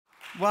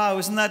Wow,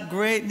 isn't that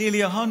great?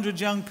 Nearly 100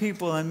 young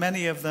people, and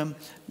many of them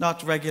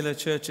not regular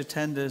church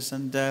attenders.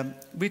 And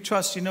we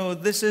trust,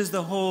 this is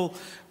the whole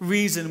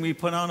reason we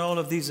put on all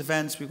of these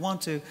events. We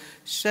want to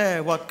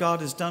share what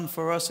God has done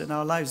for us in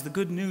our lives, the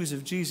good news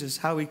of Jesus,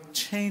 how he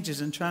changes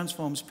and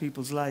transforms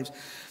people's lives.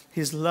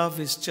 His love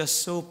is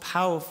just so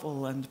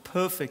powerful and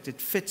perfect.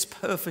 It fits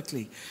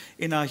perfectly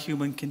in our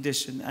human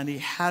condition. And he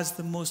has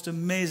the most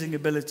amazing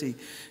ability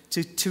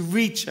to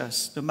reach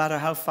us, no matter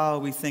how far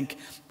we think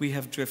we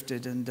have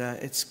drifted. And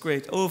it's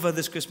great. Over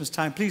this Christmas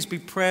time, please be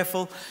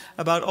prayerful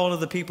about all of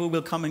the people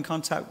we'll come in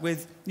contact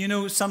with.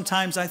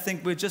 Sometimes I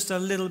think we're just a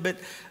little bit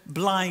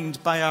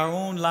blind by our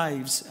own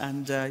lives.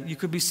 And you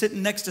could be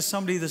sitting next to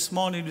somebody this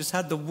morning who's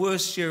had the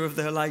worst year of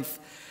their life.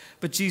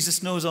 But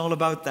Jesus knows all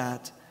about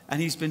that. And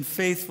he's been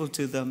faithful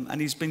to them,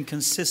 and he's been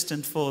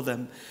consistent for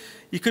them.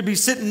 You could be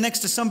sitting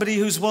next to somebody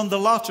who's won the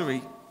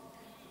lottery.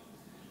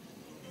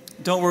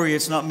 Don't worry,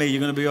 it's not me.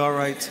 You're going to be all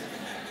right.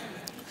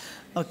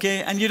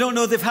 Okay, and you don't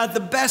know they've had the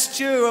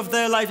best year of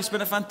their life. It's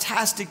been a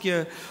fantastic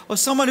year. Or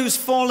someone who's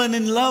fallen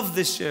in love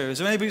this year. Is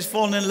there anybody who's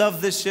fallen in love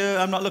this year?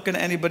 I'm not looking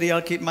at anybody.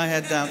 I'll keep my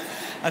head down.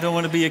 I don't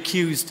want to be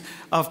accused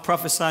of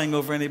prophesying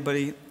over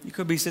anybody. You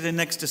could be sitting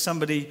next to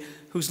somebody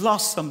who's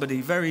lost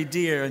somebody very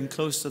dear and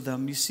close to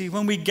them. You see,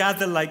 when we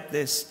gather like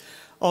this,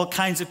 all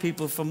kinds of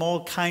people from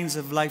all kinds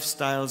of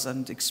lifestyles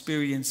and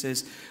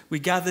experiences, we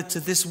gather to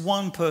this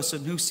one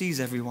person who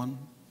sees everyone,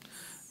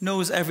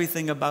 knows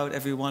everything about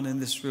everyone in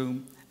this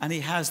room, and he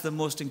has the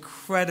most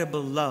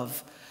incredible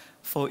love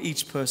for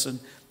each person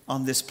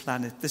on this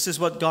planet. This is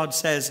what God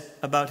says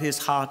about his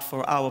heart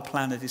for our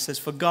planet. He says,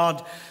 for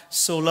God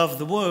so loved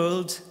the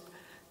world.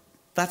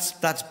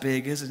 That's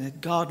big, isn't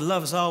it? God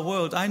loves our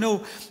world. I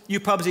know you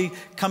probably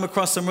come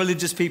across some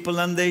religious people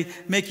and they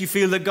make you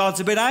feel that God's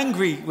a bit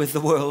angry with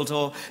the world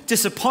or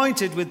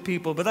disappointed with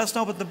people, but that's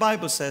not what the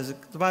Bible says.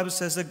 The Bible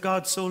says that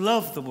God so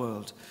loved the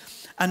world.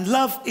 And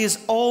love is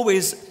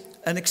always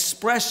an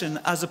expression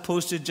as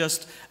opposed to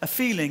just a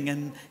feeling.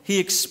 And he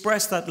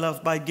expressed that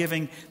love by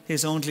giving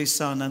his only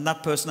son. And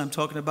that person I'm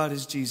talking about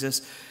is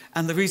Jesus.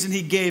 And the reason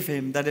he gave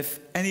him, that if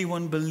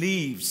anyone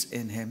believes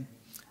in him,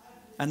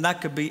 and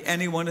that could be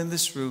anyone in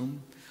this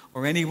room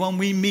or anyone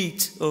we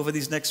meet over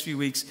these next few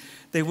weeks,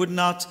 they would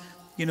not,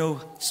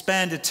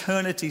 spend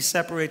eternity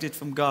separated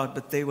from God,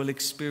 but they will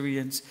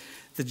experience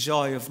the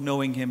joy of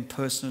knowing him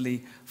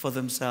personally for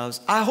themselves.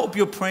 I hope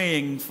you're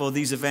praying for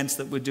these events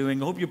that we're doing.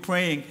 I hope you're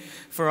praying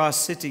for our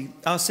city.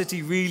 Our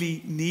city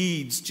really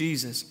needs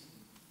Jesus.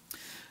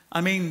 I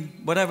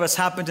mean, whatever's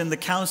happened in the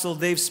council,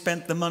 they've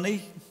spent the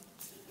money.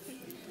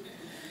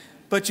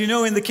 But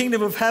in the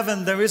kingdom of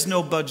heaven, there is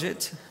no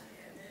budget.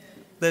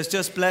 There's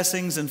just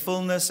blessings and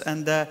fullness.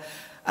 And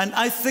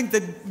I think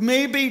that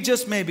maybe,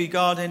 just maybe,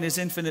 God in his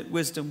infinite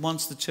wisdom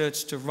wants the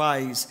church to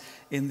rise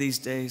in these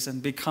days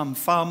and become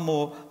far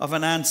more of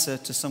an answer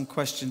to some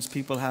questions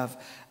people have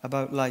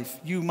about life.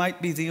 You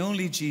might be the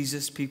only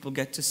Jesus people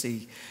get to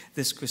see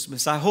this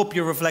Christmas. I hope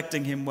you're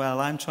reflecting him well.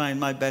 I'm trying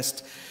my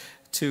best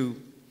too.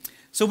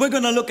 So we're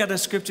going to look at a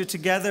scripture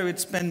together.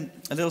 It's been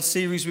a little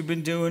series we've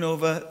been doing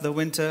over the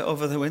winter.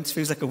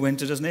 Feels like a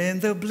winter, doesn't it? In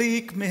the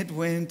bleak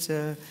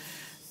midwinter,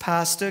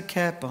 Pastor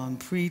kept on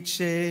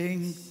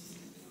preaching.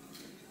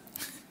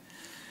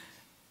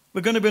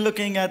 We're going to be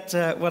looking at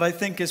what I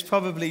think is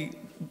probably,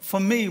 for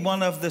me,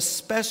 one of the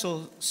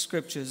special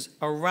scriptures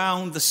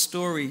around the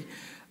story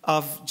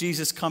of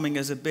Jesus coming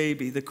as a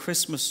baby, the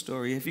Christmas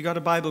story. If you got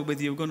a Bible with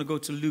you, we're going to go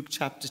to Luke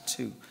chapter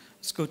 2.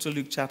 Let's go to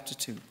Luke chapter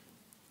 2.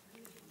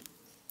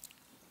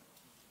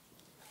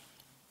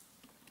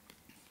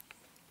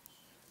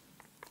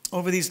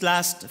 Over these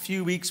last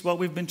few weeks, what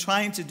we've been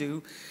trying to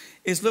do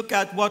is look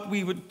at what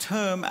we would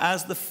term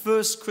as the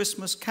first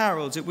Christmas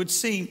carols. It would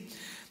seem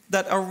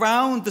that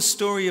around the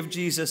story of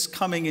Jesus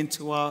coming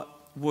into our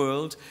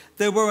world,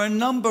 there were a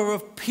number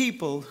of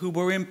people who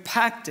were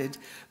impacted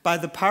by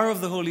the power of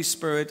the Holy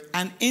Spirit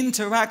and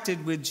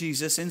interacted with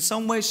Jesus in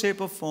some way,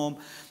 shape, or form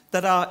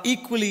that are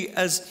equally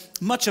as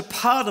much a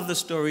part of the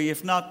story,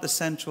 if not the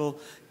central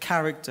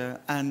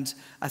character. And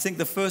I think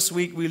the first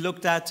week we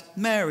looked at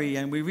Mary,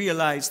 and we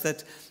realized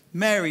that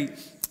Mary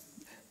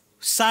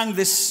sang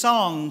this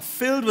song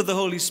filled with the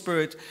Holy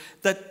Spirit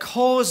that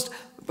caused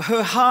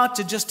her heart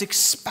to just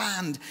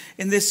expand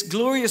in this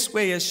glorious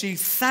way as she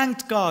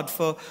thanked God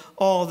for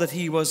all that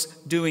he was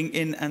doing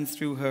in and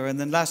through her. And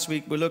then last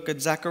week we looked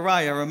at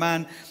Zechariah, a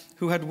man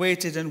who had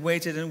waited and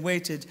waited and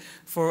waited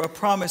for a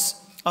promise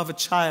of a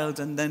child,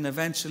 and then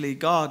eventually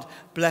God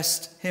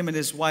blessed him and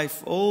his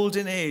wife, old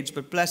in age,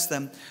 but blessed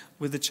them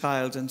with a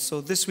child. And so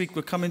this week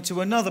we're coming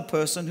to another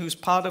person who's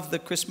part of the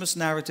Christmas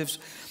narratives,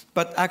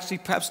 but actually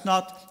perhaps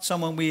not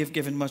someone we have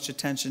given much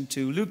attention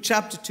to. Luke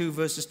chapter 2,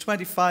 verses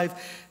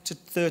 25 to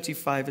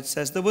 35, it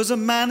says, "There was a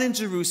man in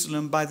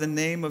Jerusalem by the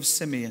name of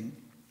Simeon.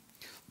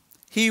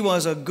 He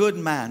was a good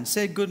man."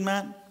 Say good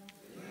man.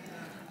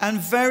 "And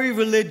very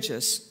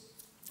religious."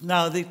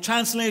 Now, the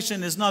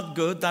translation is not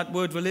good. That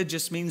word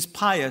religious means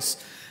pious.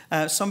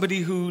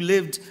 somebody who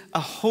lived a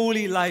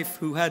holy life,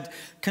 who had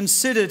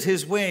considered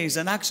his ways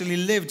and actually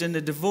lived in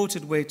a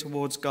devoted way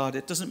towards God.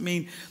 It doesn't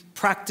mean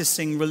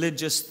practicing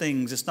religious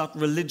things. It's not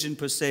religion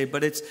per se,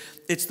 but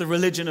it's the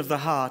religion of the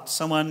heart,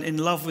 someone in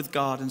love with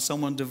God and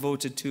someone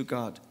devoted to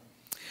God.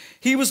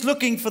 He was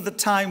looking for the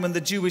time when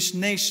the Jewish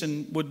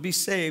nation would be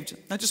saved.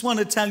 I just want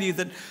to tell you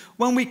that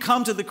when we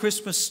come to the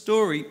Christmas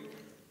story,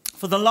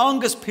 for the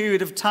longest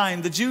period of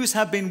time, the Jews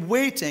have been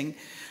waiting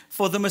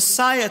for the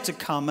Messiah to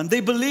come. And they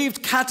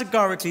believed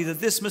categorically that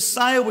this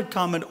Messiah would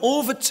come and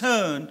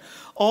overturn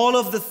all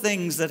of the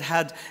things that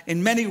had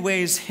in many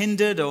ways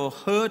hindered or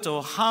hurt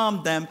or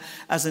harmed them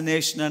as a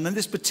nation. And in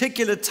this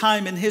particular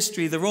time in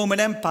history, the Roman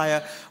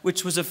Empire,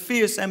 which was a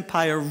fierce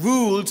empire,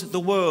 ruled the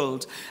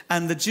world.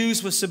 And the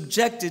Jews were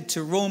subjected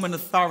to Roman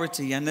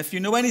authority. And if you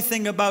know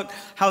anything about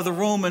how the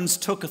Romans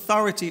took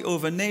authority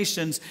over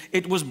nations,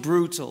 it was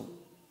brutal.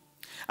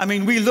 I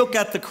mean, we look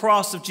at the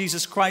cross of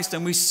Jesus Christ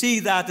and we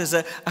see that as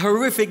a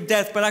horrific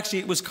death, but actually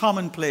it was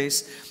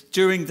commonplace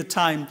during the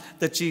time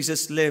that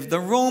Jesus lived. The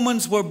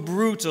Romans were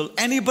brutal.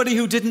 Anybody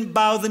who didn't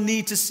bow the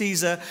knee to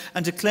Caesar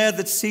and declare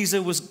that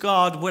Caesar was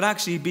God would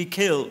actually be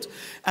killed.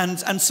 And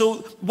so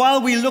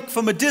while we look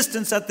from a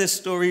distance at this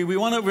story, we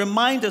want to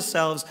remind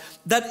ourselves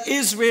that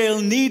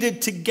Israel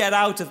needed to get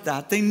out of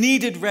that. They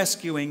needed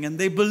rescuing, and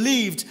they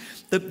believed,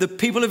 the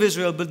people of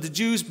Israel, but the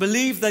Jews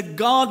believed that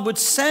God would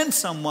send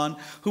someone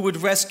who would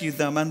rescue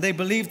them, and they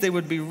believed they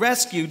would be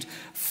rescued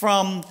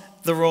from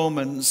the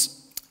Romans.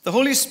 The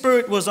Holy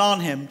Spirit was on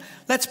him.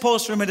 Let's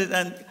pause for a minute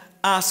and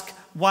ask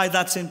why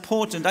that's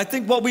important. I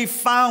think what we've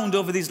found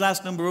over these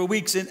last number of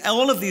weeks in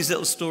all of these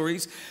little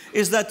stories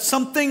is that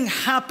something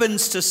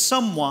happens to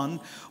someone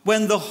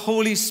when the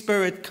Holy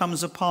Spirit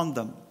comes upon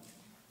them.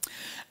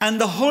 And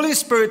the Holy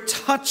Spirit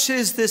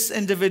touches this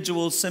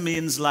individual,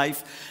 Simeon's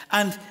life,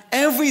 and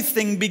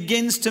everything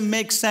begins to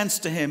make sense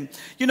to him.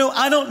 You know,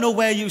 I don't know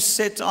where you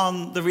sit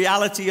on the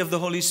reality of the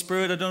Holy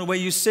Spirit. I don't know where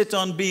you sit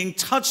on being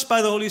touched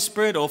by the Holy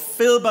Spirit or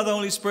filled by the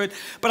Holy Spirit.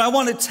 But I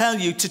want to tell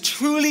you, to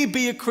truly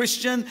be a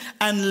Christian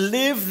and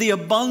live the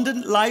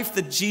abundant life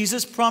that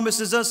Jesus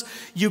promises us,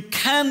 you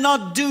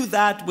cannot do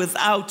that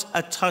without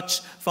a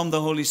touch from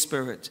the Holy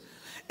Spirit.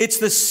 It's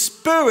the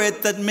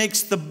Spirit that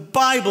makes the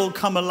Bible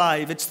come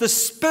alive. It's the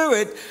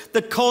Spirit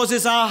that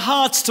causes our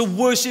hearts to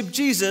worship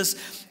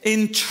Jesus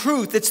in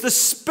truth. It's the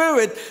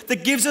Spirit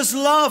that gives us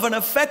love and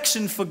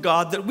affection for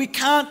God that we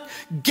can't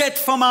get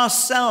from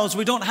ourselves.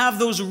 We don't have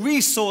those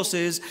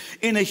resources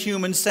in a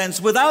human sense.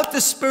 Without the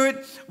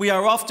Spirit, we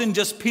are often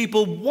just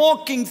people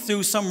walking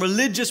through some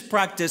religious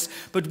practice.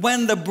 But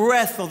when the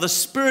breath or the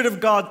Spirit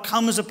of God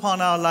comes upon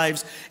our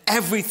lives,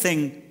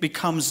 everything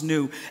becomes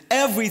new.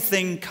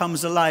 Everything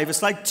comes alive.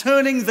 It's like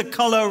turning the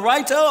color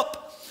right up,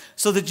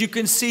 so that you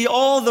can see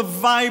all the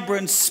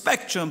vibrant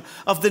spectrum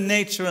of the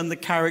nature and the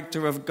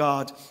character of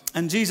God.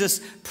 And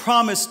Jesus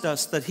promised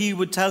us that he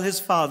would tell his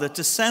Father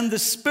to send the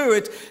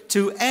Spirit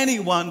to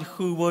anyone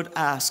who would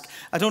ask.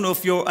 I don't know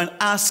if you're an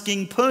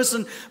asking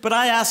person, but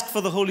I ask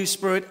for the Holy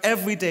Spirit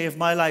every day of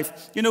my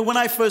life. You know, when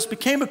I first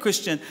became a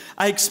Christian,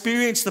 I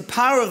experienced the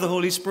power of the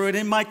Holy Spirit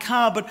in my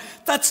car, but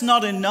that's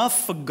not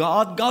enough for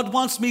God. God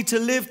wants me to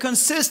live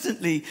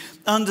consistently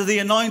under the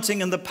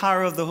anointing and the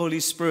power of the Holy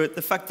Spirit.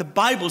 The fact the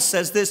Bible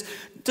says this,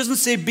 it doesn't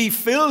say be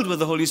filled with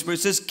the Holy Spirit.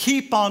 It says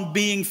keep on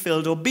being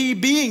filled, or be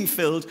being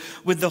filled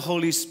with the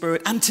Holy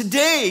Spirit. And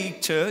today,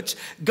 church,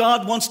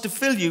 God wants to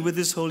fill you with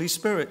his Holy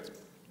Spirit.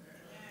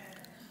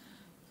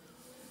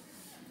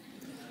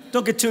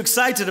 Don't get too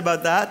excited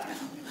about that.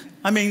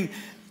 I mean,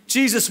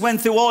 Jesus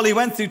went through all he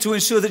went through to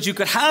ensure that you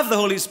could have the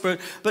Holy Spirit,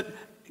 but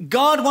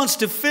God wants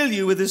to fill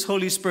you with his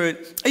Holy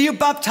Spirit. Are you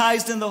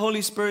baptized in the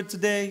Holy Spirit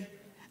today?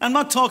 I'm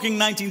not talking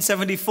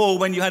 1974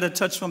 when you had a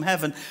touch from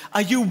heaven.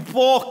 Are you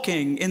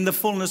walking in the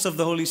fullness of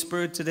the Holy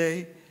Spirit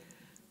today?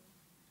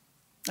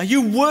 Are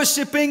you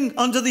worshiping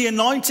under the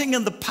anointing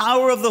and the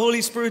power of the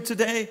Holy Spirit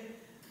today?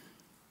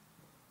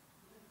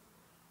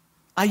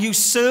 Are you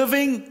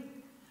serving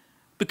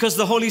because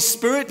the Holy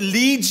Spirit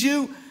leads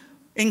you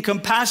in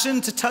compassion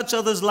to touch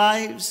others'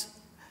 lives?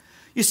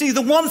 You see,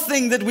 the one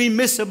thing that we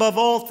miss above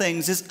all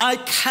things is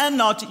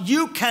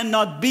you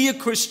cannot be a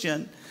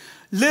Christian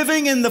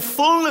living in the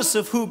fullness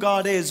of who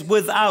God is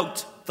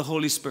without the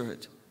Holy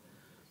Spirit.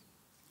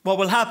 What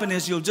will happen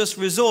is you'll just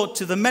resort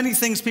to the many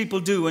things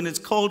people do, and it's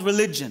called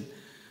religion.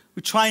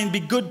 We try and be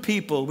good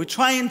people. We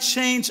try and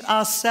change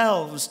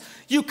ourselves.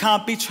 You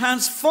can't be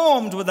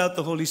transformed without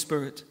the Holy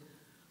Spirit.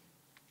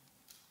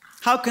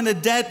 How can a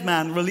dead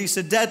man release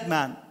a dead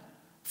man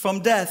from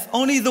death?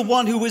 Only the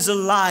one who is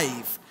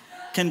alive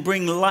can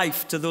bring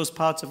life to those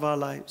parts of our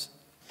lives.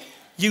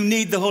 You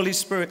need the Holy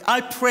Spirit.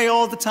 I pray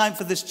all the time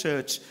for this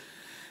church,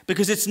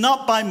 because it's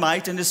not by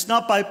might and it's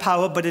not by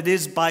power, but it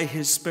is by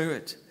his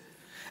Spirit.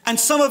 And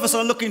some of us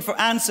are looking for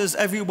answers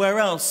everywhere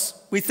else.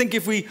 We think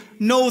if we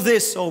know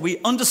this, or we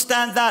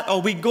understand that,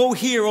 or we go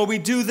here, or we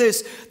do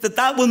this,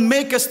 that will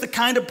make us the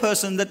kind of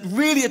person that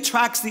really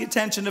attracts the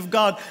attention of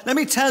God. Let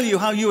me tell you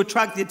how you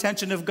attract the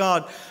attention of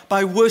God: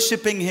 by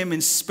worshiping him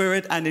in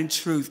spirit and in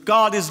truth.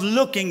 God is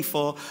looking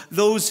for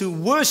those who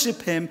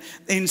worship him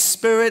in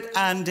spirit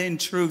and in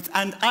truth.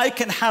 And I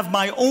can have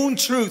my own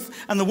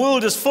truth, and the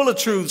world is full of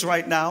truths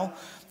right now.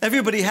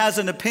 Everybody has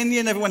an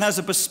opinion, everyone has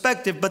a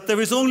perspective, but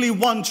there is only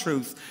one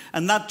truth,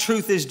 and that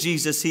truth is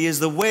Jesus. He is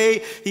the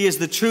way, he is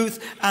the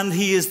truth, and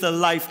he is the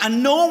life.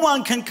 And no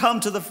one can come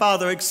to the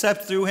Father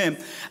except through him.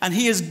 And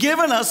he has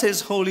given us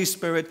his Holy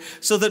Spirit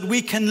so that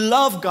we can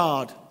love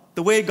God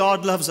the way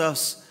God loves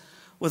us,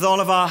 with all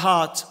of our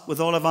heart,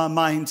 with all of our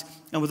mind,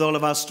 and with all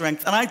of our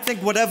strength. And I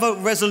think whatever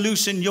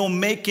resolution you're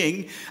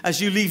making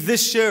as you leave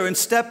this year and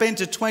step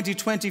into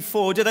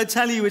 2024, did I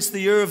tell you it's the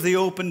year of the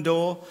open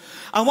door?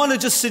 I want to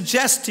just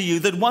suggest to you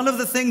that one of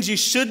the things you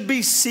should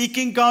be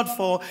seeking God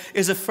for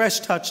is a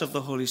fresh touch of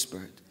the Holy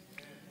Spirit.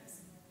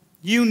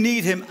 You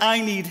need him,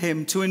 I need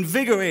him to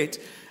invigorate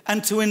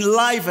and to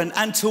enliven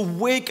and to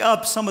wake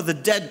up some of the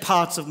dead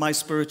parts of my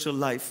spiritual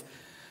life.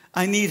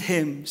 I need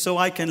him so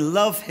I can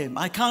love him.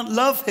 I can't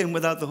love him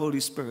without the Holy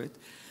Spirit.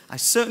 I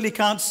certainly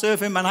can't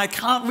serve him, and I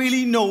can't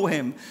really know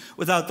him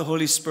without the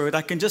Holy Spirit.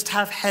 I can just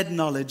have head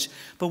knowledge.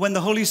 But when the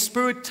Holy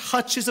Spirit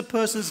touches a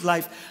person's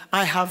life,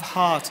 I have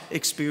heart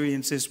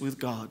experiences with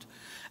God.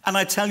 And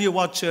I tell you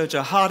what, church,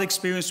 a heart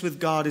experience with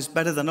God is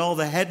better than all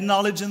the head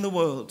knowledge in the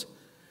world.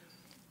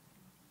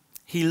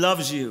 He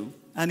loves you,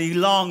 and he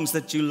longs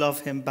that you love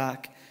him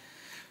back.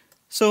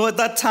 So at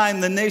that time,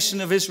 the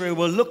nation of Israel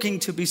were looking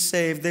to be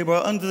saved. They were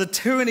under the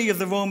tyranny of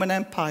the Roman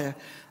Empire.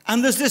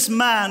 And there's this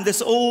man,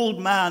 this old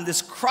man,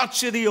 this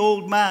crotchety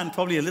old man,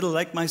 probably a little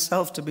like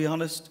myself, to be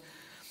honest.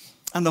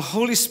 And the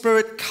Holy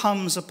Spirit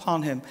comes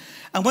upon him.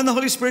 And when the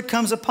Holy Spirit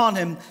comes upon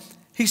him,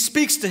 he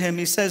speaks to him.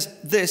 He says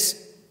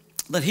this,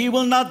 that he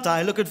will not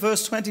die. Look at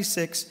verse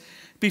 26.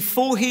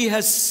 Before he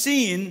has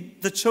seen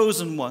the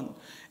chosen one.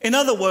 In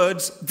other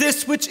words,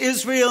 this which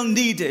Israel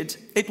needed,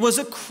 it was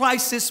a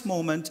crisis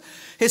moment.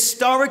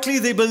 Historically,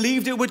 they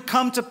believed it would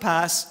come to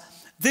pass.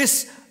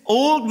 This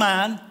old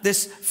man,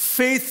 this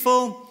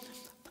faithful,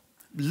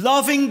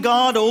 loving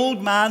God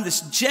old man,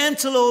 this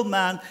gentle old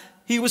man,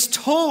 he was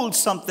told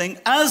something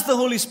as the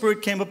Holy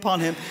Spirit came upon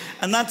him,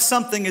 and that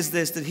something is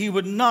this, that he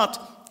would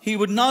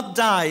not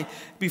die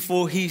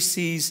before he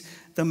sees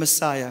the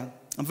Messiah.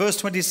 And verse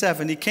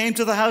 27, he came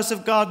to the house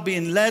of God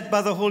being led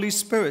by the Holy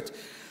Spirit.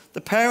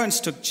 The parents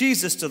took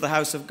Jesus to the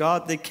house of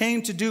God. They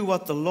came to do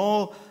what the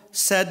law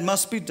said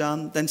must be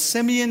done. Then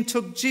Simeon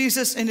took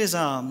Jesus in his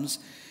arms.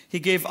 He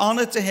gave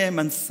honor to him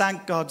and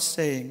thanked God,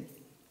 saying,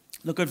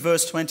 look at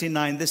verse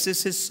 29. This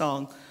is his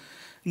song.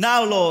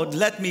 Now, Lord,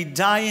 let me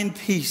die in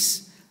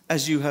peace,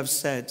 as you have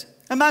said.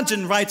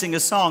 Imagine writing a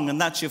song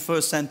and that's your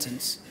first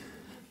sentence.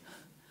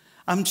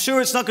 I'm sure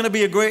it's not going to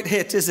be a great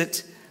hit, is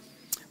it?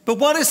 But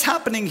what is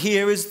happening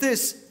here is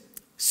this.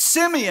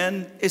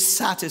 Simeon is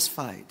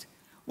satisfied.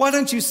 Why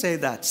don't you say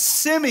that?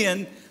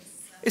 Simeon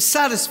is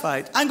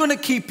satisfied. I'm going to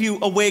keep you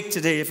awake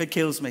today if it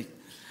kills me.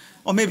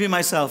 Or maybe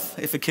myself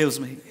if it kills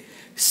me.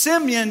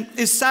 Simeon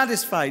is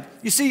satisfied.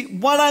 You see,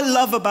 what I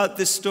love about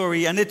this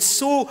story, and it's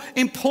so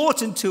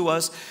important to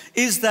us,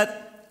 is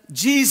that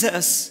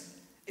Jesus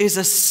is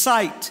a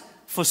sight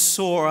for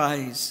sore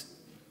eyes.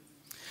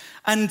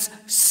 And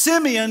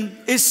Simeon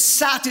is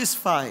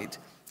satisfied.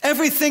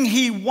 Everything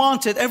he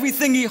wanted,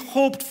 everything he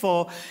hoped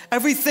for,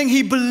 everything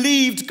he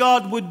believed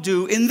God would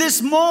do, in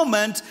this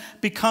moment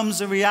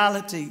becomes a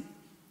reality.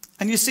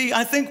 And you see,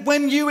 I think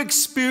when you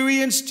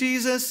experience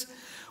Jesus,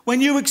 when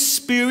you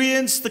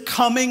experience the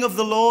coming of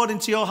the Lord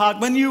into your heart,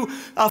 when you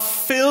are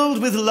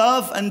filled with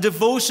love and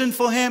devotion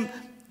for him,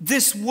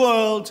 this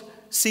world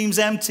seems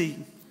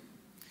empty.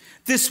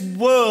 This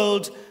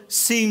world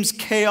seems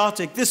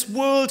chaotic. This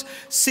world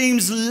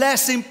seems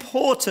less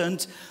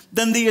important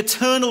than the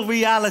eternal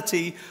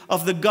reality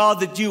of the God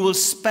that you will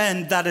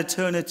spend that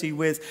eternity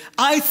with.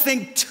 I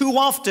think too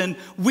often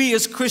we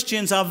as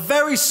Christians are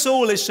very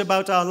soulish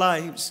about our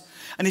lives.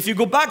 And if you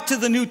go back to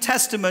the New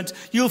Testament,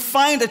 you'll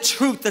find a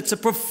truth that's a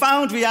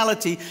profound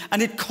reality,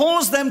 and it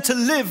caused them to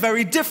live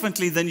very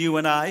differently than you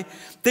and I.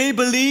 They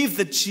believed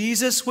that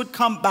Jesus would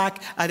come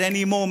back at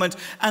any moment,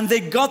 and they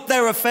got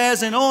their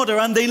affairs in order,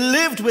 and they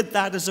lived with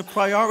that as a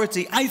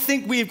priority. I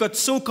think we've got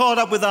so caught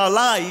up with our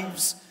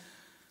lives.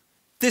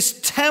 This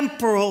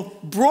temporal,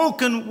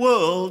 broken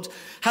world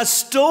has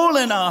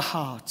stolen our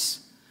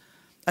hearts.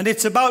 And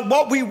it's about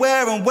what we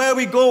wear and where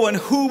we go and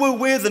who we're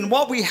with and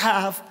what we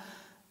have.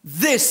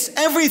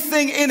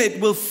 Everything in it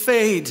will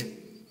fade.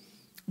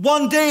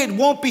 One day it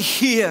won't be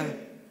here.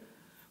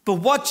 But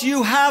what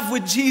you have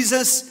with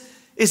Jesus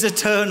is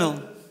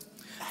eternal.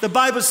 The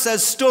Bible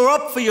says, store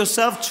up for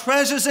yourself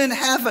treasures in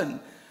heaven,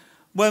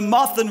 where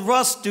moth and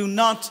rust do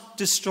not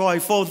destroy.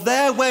 For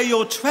there where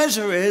your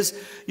treasure is,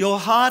 your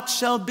heart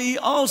shall be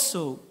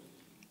also.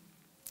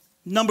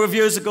 A number of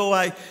years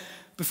ago,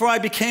 before I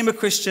became a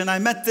Christian, I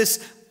met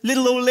this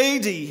little old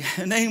lady.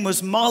 Her name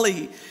was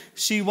Molly.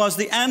 She was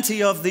the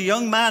auntie of the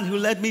young man who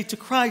led me to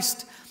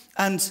Christ.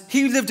 And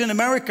he lived in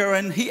America,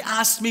 and he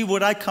asked me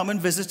would I come and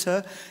visit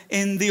her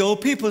in the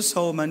old people's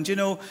home. And,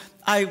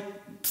 I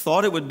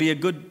thought it would be a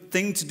good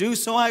thing to do,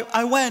 so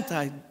I went.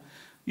 I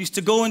used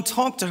to go and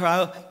talk to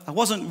her. I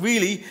wasn't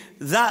really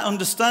that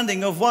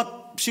understanding of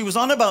what she was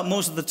on about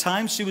most of the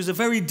time. She was a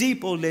very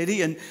deep old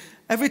lady, and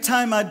every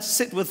time I'd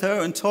sit with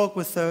her and talk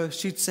with her,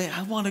 she'd say,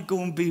 I want to go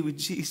and be with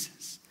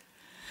Jesus.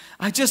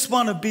 I just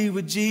want to be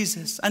with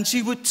Jesus. And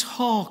she would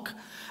talk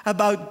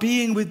about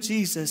being with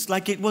Jesus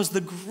like it was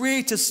the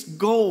greatest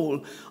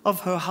goal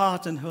of her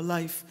heart and her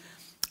life.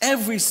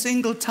 Every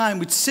single time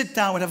we'd sit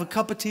down, we'd have a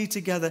cup of tea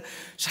together.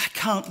 I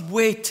can't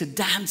wait to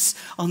dance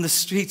on the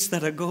streets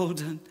that are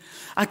golden.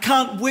 I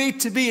can't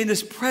wait to be in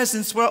His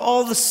presence where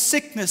all the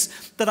sickness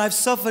that I've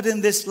suffered in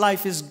this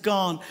life is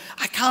gone.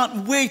 I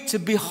can't wait to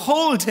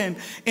behold Him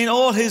in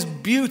all His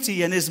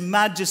beauty and His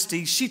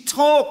majesty. She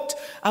talked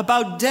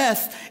about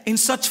death in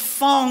such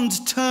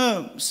fond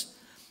terms.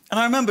 And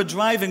I remember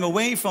driving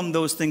away from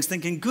those things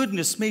thinking,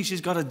 goodness me,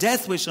 she's got a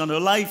death wish on her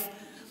life.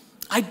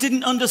 I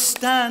didn't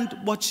understand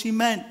what she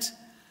meant.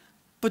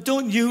 But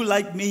don't you,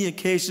 like me,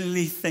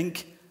 occasionally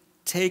think,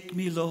 take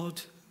me,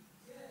 Lord?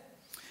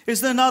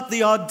 Is there not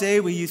the odd day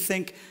where you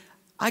think,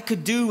 I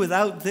could do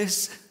without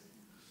this?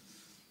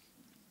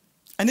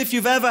 And if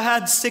you've ever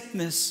had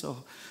sickness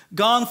or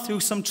gone through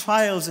some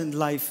trials in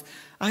life,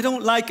 I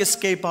don't like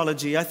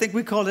escapology. I think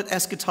we call it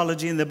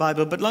eschatology in the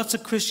Bible, but lots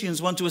of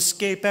Christians want to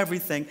escape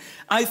everything.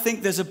 I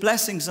think there's a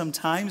blessing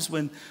sometimes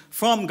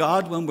from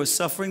God when we're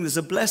suffering. There's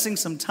a blessing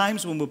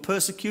sometimes when we're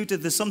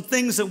persecuted. There's some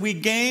things that we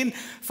gain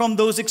from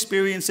those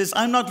experiences.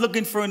 I'm not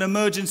looking for an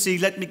emergency,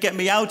 get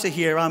me out of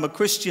here, I'm a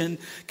Christian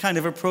kind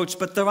of approach.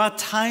 But there are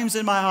times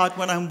in my heart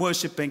when I'm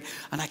worshiping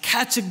and I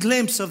catch a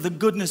glimpse of the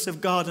goodness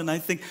of God and I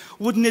think,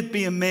 wouldn't it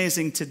be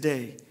amazing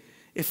today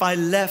if I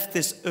left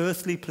this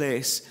earthly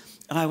place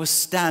and I was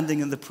standing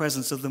in the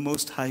presence of the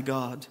Most High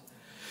God?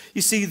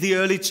 You see, the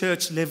early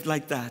church lived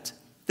like that.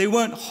 They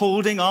weren't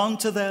holding on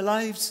to their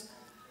lives.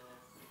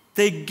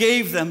 They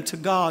gave them to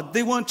God.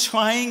 They weren't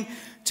trying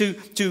to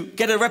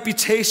get a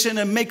reputation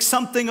and make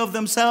something of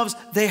themselves.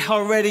 They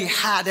already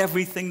had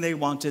everything they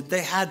wanted.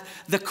 They had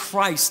the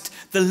Christ,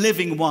 the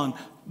living one,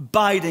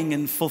 abiding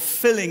and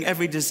fulfilling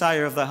every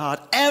desire of the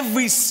heart.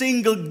 Every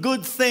single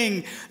good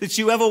thing that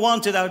you ever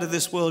wanted out of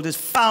this world is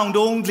found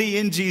only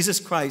in Jesus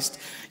Christ.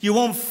 You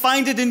won't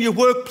find it in your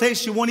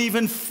workplace. You won't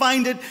even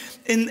find it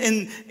in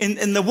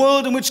the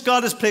world in which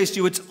God has placed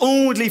you. It's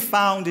only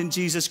found in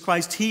Jesus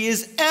Christ. He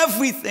is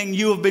everything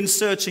you have been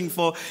searching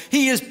for.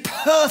 He is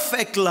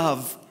perfect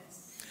love.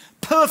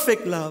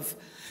 Perfect love.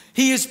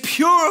 He is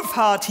pure of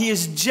heart. He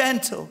is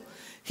gentle.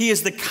 He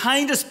is the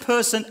kindest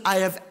person I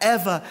have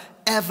ever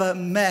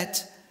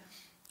met.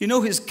 You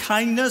know, His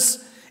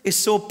kindness is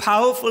so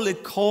powerful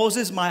it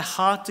causes my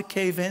heart to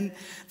cave in.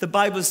 The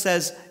Bible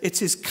says it's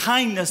His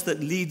kindness that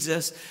leads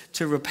us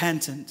to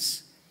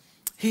repentance.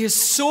 He is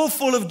so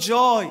full of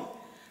joy.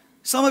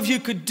 Some of you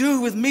could do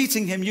with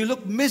meeting Him. You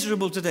look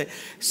miserable today.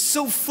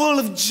 So full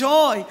of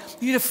joy.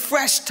 You need a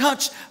fresh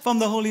touch from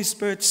the Holy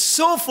Spirit.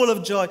 So full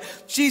of joy.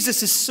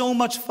 Jesus is so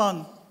much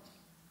fun.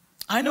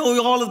 I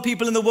know all of the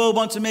people in the world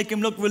want to make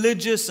Him look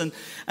religious and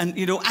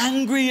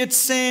angry at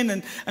sin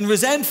and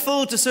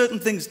resentful to certain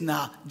things.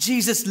 Nah,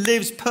 Jesus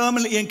lives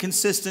permanently and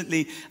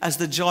consistently as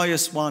the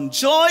joyous one.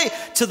 Joy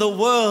to the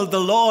world, the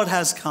Lord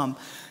has come.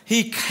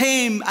 He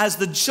came as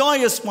the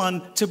joyous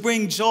one to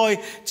bring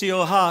joy to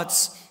your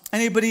hearts.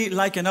 Anybody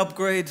like an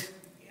upgrade?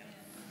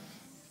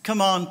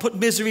 Come on, put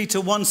misery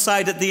to one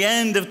side at the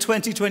end of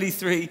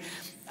 2023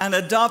 and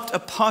adopt a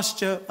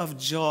posture of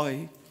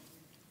joy.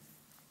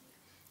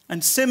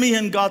 And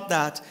Simeon got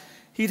that.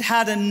 He'd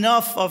had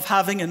enough of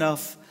having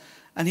enough,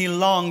 and he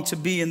longed to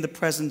be in the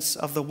presence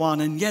of the one.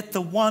 And yet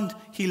the one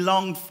he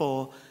longed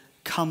for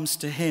comes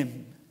to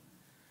him.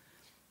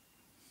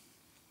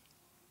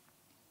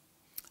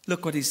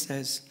 Look what he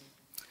says.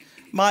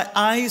 My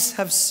eyes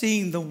have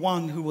seen the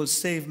one who will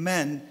save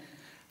men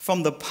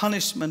from the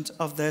punishment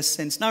of their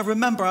sins. Now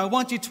remember, I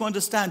want you to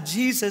understand,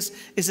 Jesus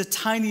is a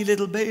tiny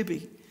little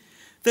baby.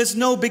 There's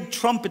no big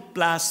trumpet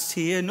blasts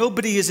here.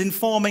 Nobody is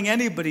informing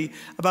anybody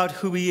about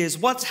who he is.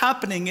 What's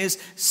happening is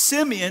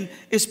Simeon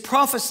is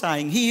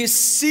prophesying. He is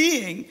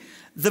seeing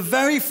the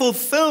very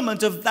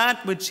fulfillment of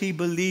that which he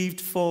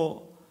believed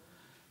for.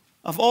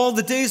 Of all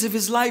the days of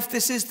his life,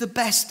 this is the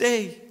best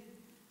day.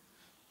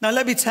 Now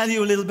let me tell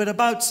you a little bit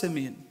about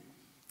Simeon.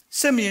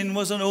 Simeon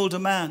was an older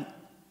man.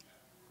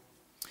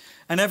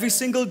 And every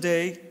single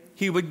day,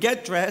 he would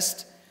get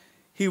dressed,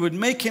 he would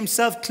make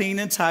himself clean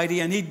and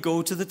tidy, and he'd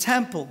go to the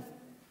temple.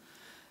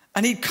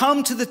 And he'd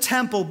come to the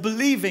temple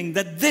believing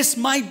that this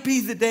might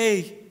be the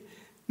day.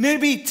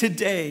 Maybe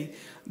today,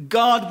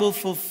 God will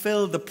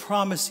fulfill the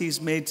promise He's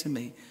made to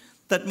me,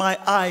 that my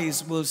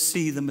eyes will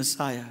see the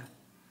Messiah.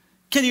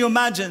 Can you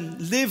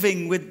imagine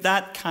living with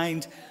that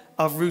kind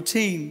of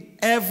routine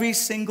every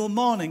single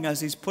morning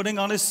as he's putting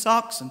on his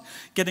socks and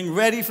getting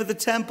ready for the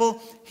temple?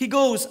 He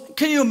goes,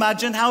 can you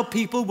imagine how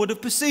people would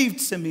have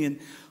perceived Simeon?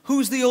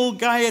 Who's the old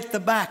guy at the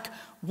back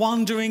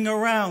wandering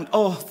around.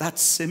 Oh,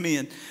 that's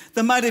Simeon.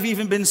 There might have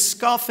even been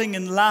scoffing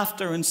and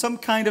laughter and some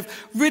kind of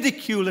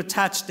ridicule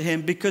attached to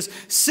him because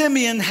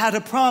Simeon had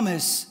a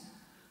promise.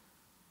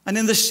 And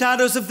in the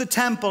shadows of the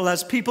temple,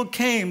 as people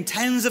came,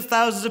 tens of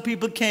thousands of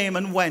people came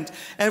and went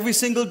every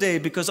single day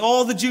because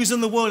all the Jews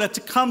in the world had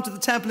to come to the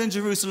temple in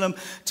Jerusalem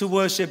to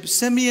worship.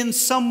 Simeon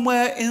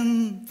somewhere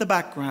in the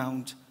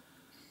background,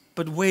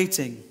 but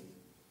waiting,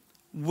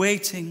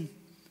 waiting,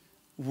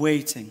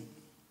 waiting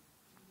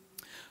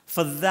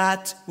for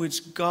that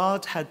which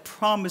God had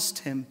promised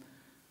him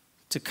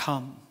to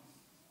come.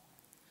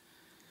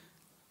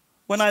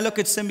 When I look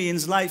at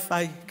Simeon's life,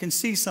 I can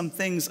see some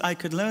things I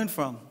could learn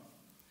from.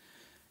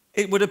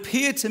 It would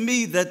appear to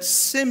me that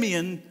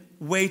Simeon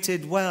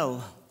waited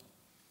well.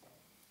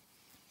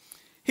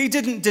 He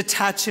didn't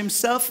detach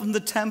himself from the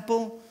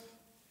temple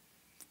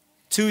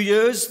 2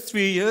 years,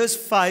 3 years,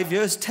 5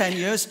 years, 10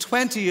 years,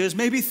 20 years,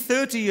 maybe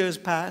 30 years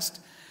passed.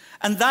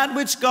 And that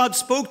which God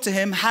spoke to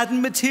him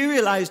hadn't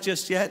materialized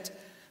just yet.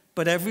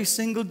 But every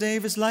single day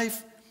of his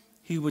life,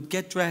 he would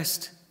get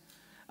dressed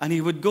and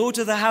he would go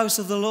to the house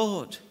of the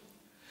Lord.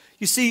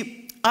 You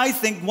see, I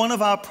think one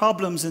of our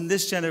problems in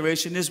this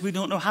generation is we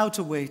don't know how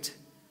to wait.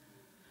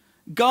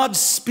 God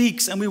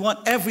speaks and we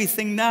want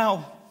everything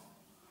now.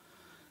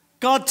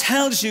 God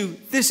tells you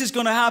this is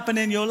going to happen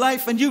in your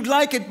life and you'd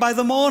like it by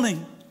the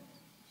morning.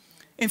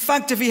 In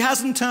fact, if he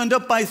hasn't turned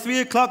up by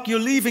 3 o'clock, you're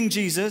leaving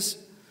Jesus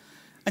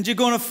and you're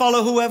going to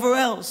follow whoever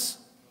else.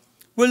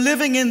 We're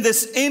living in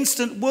this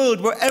instant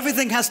world where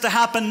everything has to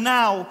happen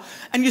now.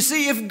 And you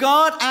see, if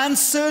God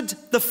answered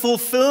the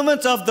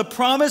fulfillment of the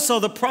promise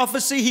or the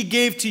prophecy he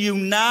gave to you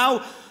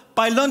now,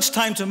 by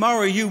lunchtime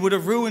tomorrow, you would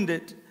have ruined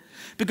it.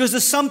 Because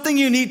there's something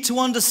you need to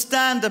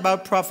understand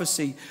about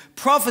prophecy.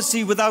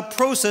 Prophecy without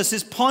process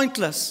is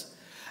pointless.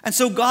 And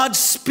so God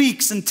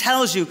speaks and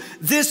tells you,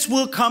 this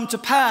will come to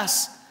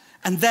pass.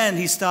 And then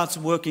he starts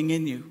working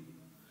in you.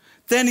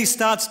 Then he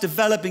starts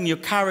developing your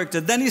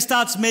character. Then he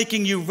starts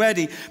making you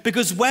ready.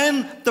 Because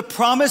when the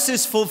promise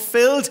is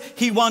fulfilled,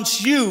 he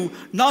wants you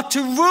not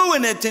to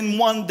ruin it in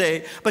one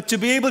day, but to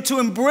be able to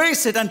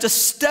embrace it and to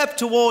step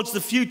towards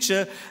the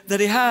future that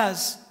he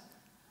has.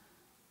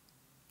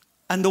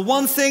 And the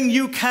one thing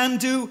you can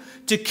do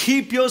to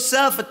keep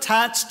yourself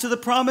attached to the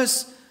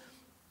promise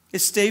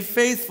is stay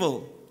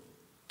faithful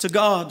to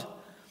God.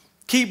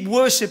 Keep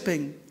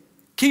worshiping.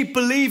 Keep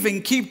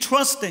believing. Keep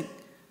trusting.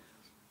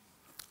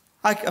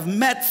 I have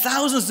met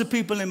thousands of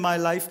people in my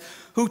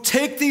life who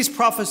take these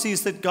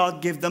prophecies that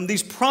God gives them,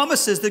 these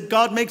promises that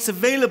God makes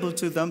available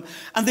to them,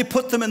 and they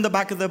put them in the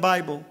back of their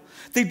Bible.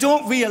 They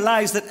don't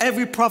realize that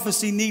every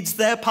prophecy needs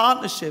their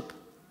partnership.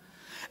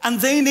 And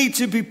they need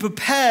to be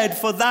prepared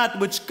for that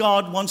which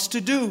God wants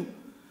to do.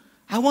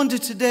 I wonder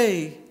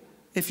today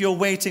if you're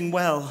waiting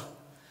well.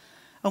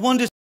 I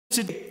wonder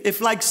today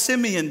if, like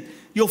Simeon,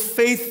 you're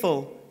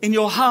faithful in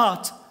your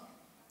heart,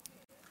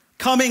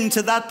 coming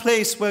to that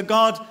place where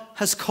God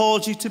has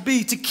called you to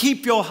be, to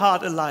keep your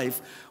heart alive,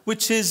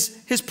 which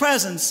is his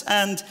presence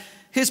and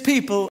his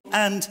people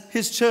and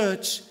his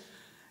church.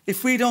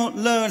 If we don't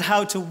learn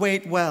how to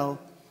wait well,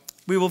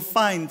 we will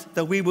find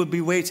that we will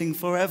be waiting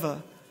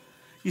forever.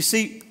 You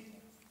see,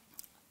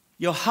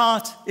 your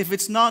heart, if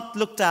it's not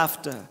looked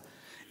after,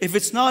 if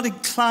it's not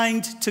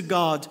inclined to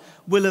God,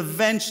 will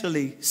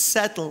eventually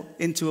settle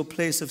into a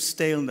place of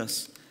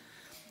staleness.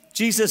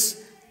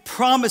 Jesus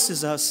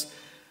promises us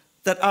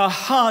that our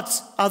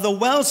hearts are the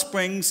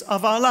wellsprings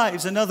of our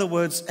lives. In other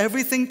words,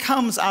 everything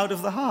comes out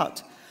of the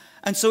heart.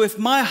 And so if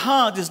my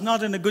heart is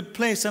not in a good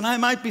place, and I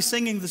might be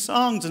singing the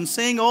songs and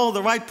saying all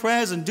the right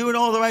prayers and doing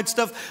all the right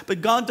stuff, but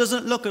God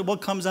doesn't look at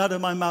what comes out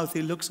of my mouth.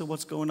 He looks at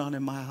what's going on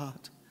in my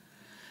heart.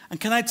 And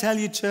can I tell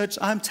you, church,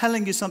 I'm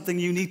telling you something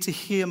you need to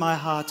hear my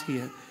heart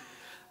here.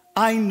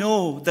 I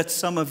know that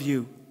some of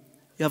you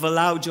have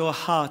allowed your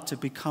heart to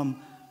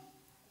become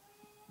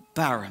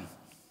barren.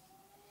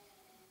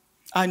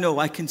 I know,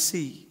 I can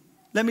see.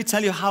 Let me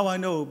tell you how I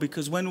know,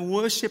 because when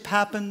worship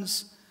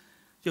happens,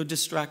 you're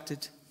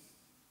distracted.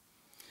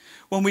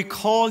 When we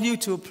call you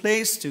to a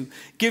place to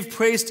give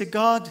praise to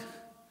God,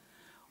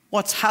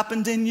 what's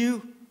happened in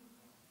you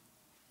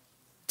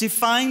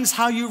defines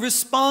how you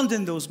respond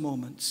in those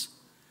moments.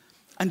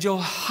 And your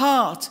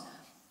heart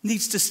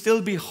needs to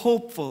still be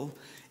hopeful,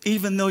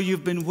 even though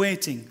you've been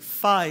waiting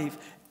 5,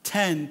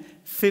 10,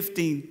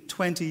 15,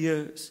 20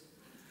 years.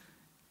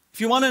 If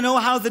you want to know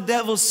how the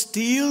devil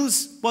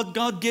steals what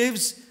God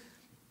gives,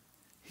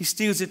 he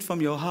steals it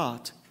from your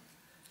heart.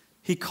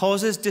 He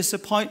causes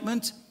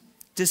disappointment,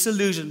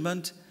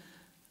 disillusionment,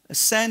 a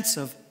sense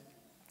of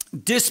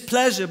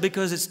displeasure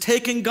because it's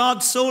taken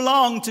God so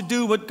long to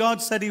do what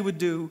God said he would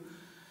do.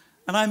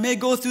 And I may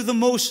go through the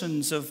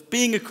motions of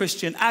being a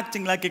Christian,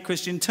 acting like a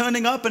Christian,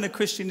 turning up in a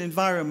Christian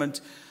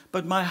environment,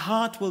 but my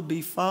heart will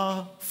be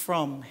far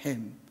from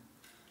him.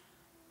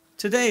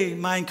 Today,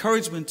 my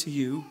encouragement to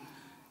you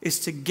is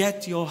to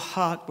get your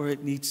heart where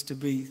it needs to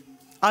be.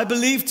 I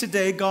believe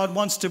today God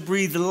wants to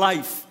breathe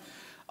life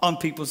on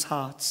people's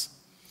hearts.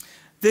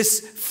 This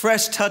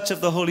fresh touch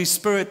of the Holy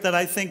Spirit that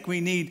I think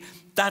we need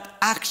that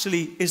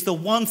actually is the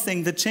one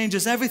thing that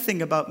changes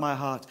everything about my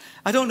heart.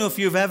 I don't know if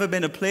you've ever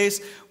been a place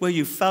where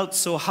you felt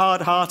so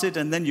hard-hearted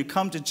and then you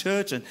come to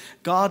church and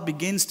God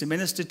begins to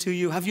minister to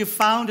you. Have you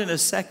found in a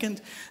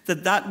second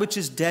that that which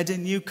is dead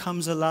in you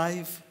comes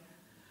alive?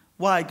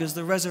 Why? Because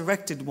the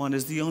resurrected one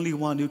is the only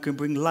one who can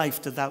bring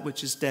life to that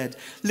which is dead.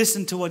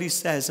 Listen to what he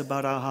says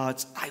about our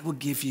hearts. I will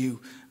give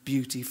you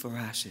beauty for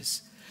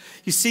ashes.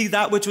 You see,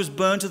 that which was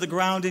burned to the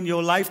ground in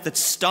your life that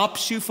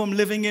stops you from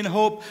living in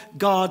hope,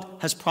 God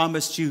has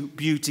promised you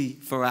beauty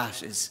for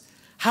ashes.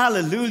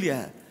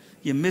 Hallelujah,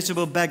 you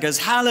miserable beggars.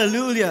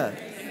 Hallelujah.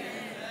 Amen.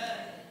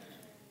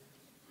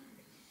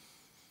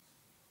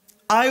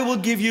 I will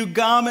give you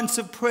garments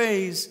of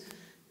praise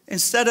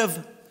instead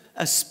of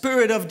a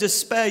spirit of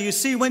despair. You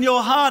see, when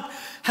your heart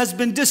has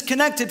been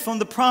disconnected from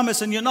the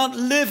promise and you're not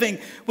living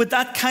with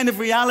that kind of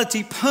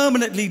reality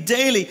permanently,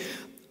 daily,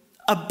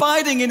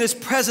 abiding in his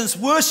presence,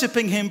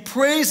 worshiping him,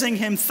 praising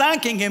him,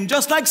 thanking him,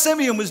 just like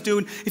Simeon was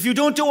doing. If you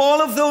don't do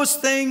all of those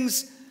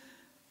things,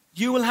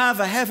 you will have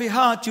a heavy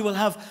heart. You will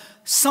have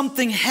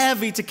something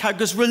heavy to carry,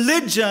 because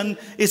religion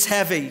is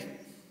heavy.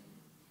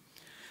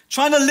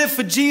 Trying to live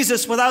for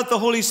Jesus without the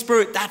Holy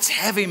Spirit, that's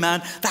heavy,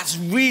 man. That's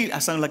really, I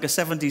sound like a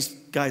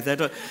 70s guy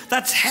there.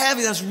 That's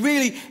heavy. That's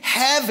really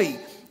heavy.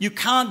 You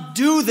can't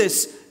do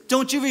this.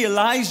 Don't you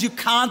realize you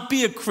can't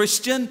be a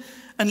Christian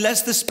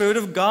unless the Spirit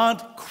of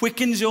God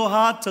quickens your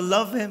heart to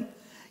love him?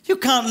 You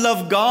can't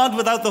love God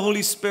without the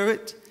Holy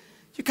Spirit.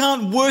 You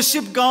can't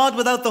worship God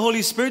without the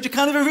Holy Spirit. You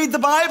can't even read the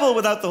Bible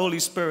without the Holy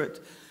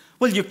Spirit.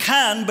 Well, you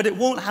can, but it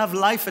won't have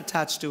life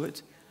attached to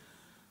it.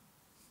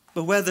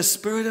 But where the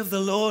Spirit of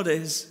the Lord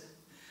is,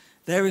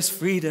 there is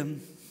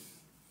freedom.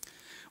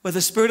 Where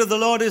the Spirit of the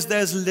Lord is,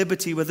 there's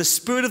liberty. Where the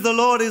Spirit of the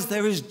Lord is,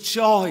 there is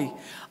joy.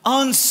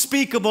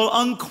 Unspeakable,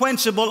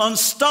 unquenchable,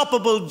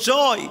 unstoppable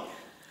joy.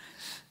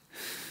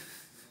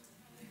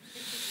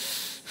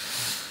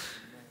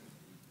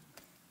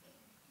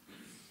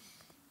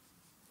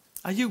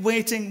 Are you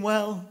waiting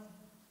well?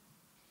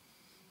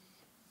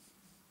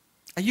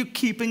 Are you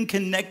keeping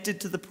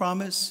connected to the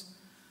promise?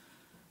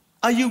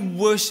 Are you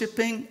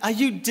worshiping? Are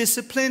you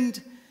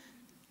disciplined?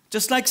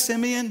 Just like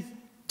Simeon,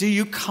 do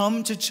you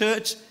come to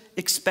church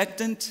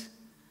expectant?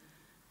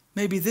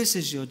 Maybe this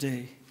is your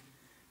day.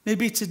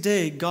 Maybe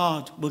today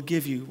God will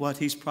give you what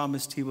he's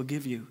promised he will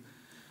give you.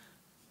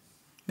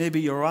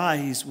 Maybe your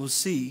eyes will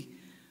see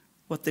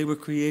what they were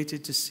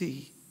created to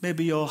see.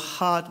 Maybe your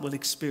heart will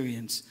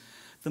experience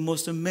the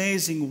most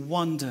amazing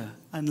wonder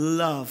and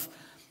love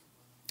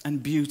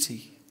and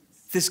beauty.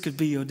 This could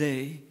be your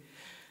day.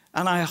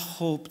 And I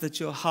hope that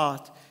your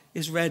heart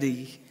is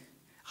ready.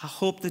 I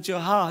hope that your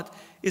heart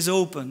is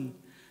open.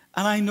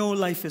 And I know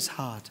life is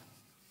hard.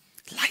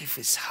 Life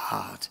is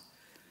hard.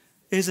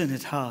 Isn't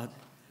it hard?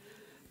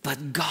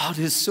 But God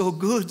is so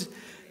good.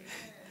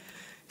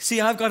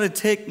 See, I've got to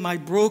take my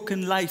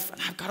broken life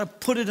and I've got to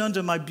put it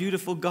under my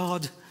beautiful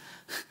God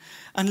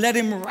and let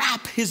him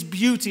wrap his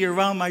beauty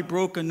around my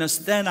brokenness.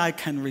 Then I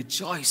can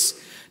rejoice.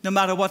 No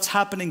matter what's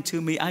happening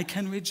to me, I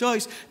can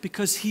rejoice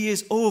because he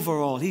is over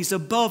all. He's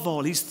above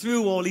all. He's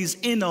through all. He's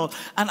in all.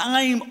 And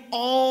I'm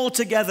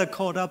altogether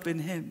caught up in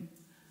him.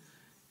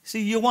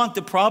 See, you want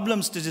the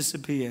problems to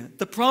disappear.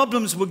 The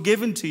problems were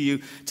given to you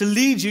to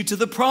lead you to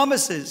the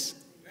promises.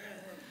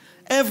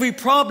 Every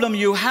problem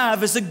you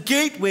have is a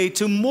gateway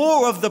to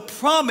more of the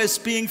promise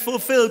being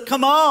fulfilled.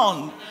 Come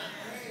on.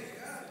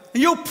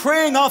 You're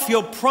praying off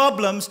your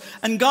problems,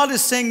 and God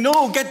is saying,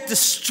 no, get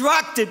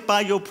distracted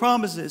by your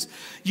promises.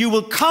 You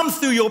will come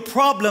through your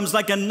problems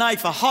like a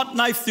knife, a hot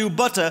knife through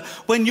butter,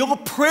 when you're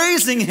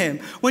praising him,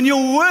 when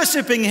you're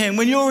worshiping him,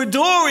 when you're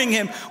adoring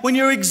him, when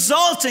you're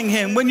exalting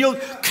him, when you're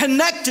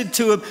connected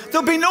to him.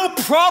 There'll be no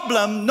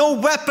problem, no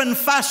weapon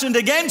fashioned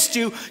against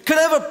you could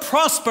ever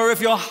prosper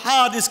if your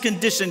heart is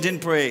conditioned in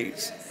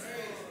praise.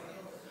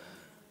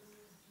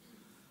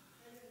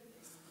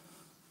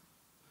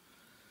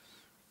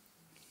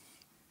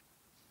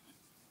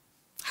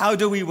 How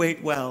do we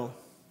wait well?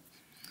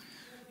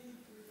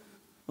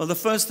 Well, the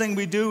first thing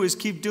we do is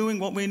keep doing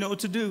what we know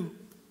to do.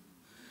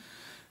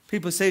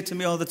 People say to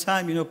me all the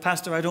time, you know,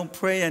 Pastor, I don't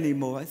pray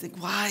anymore. I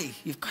think, why?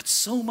 You've got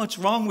so much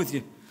wrong with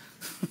you.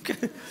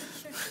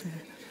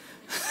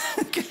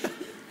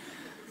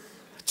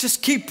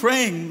 Just keep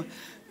praying.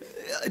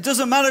 It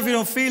doesn't matter if you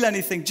don't feel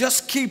anything.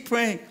 Just keep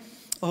praying.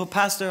 Oh,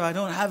 Pastor, I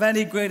don't have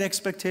any great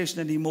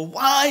expectation anymore.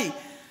 Why?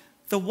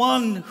 The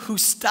one who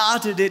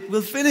started it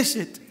will finish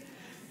it.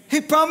 He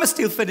promised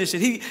he'll finish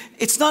it.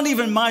 It's not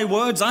even my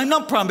words. I'm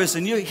not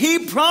promising you.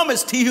 He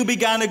promised he who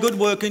began a good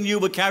work in you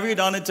will carry it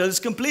on until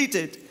it's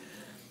completed.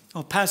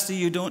 Oh, Pastor,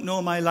 you don't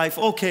know my life.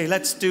 Okay,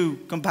 let's do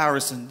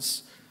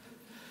comparisons.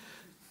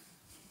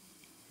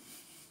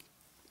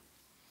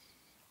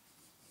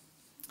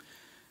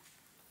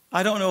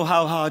 I don't know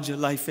how hard your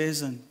life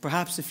is, and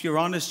perhaps if you're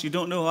honest, you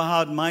don't know how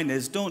hard mine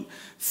is. Don't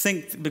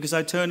think because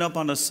I turn up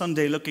on a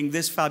Sunday looking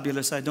this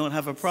fabulous, I don't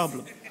have a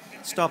problem.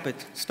 Stop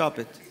it. Stop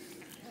it.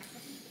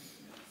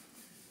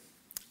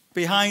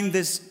 Behind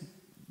this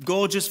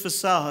gorgeous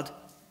facade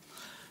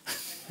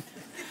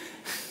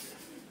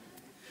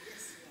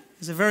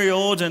He's a very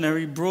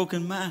ordinary,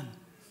 broken man.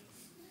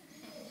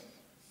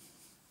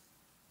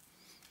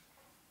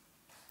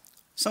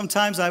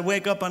 Sometimes I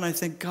wake up and I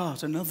think,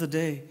 God, another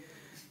day,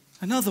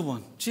 another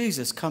one.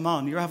 Jesus, come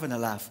on, you're having a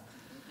laugh.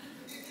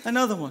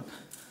 Another one.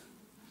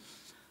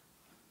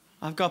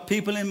 I've got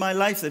people in my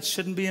life that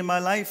shouldn't be in my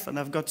life, and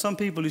I've got some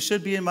people who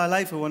should be in my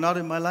life who are not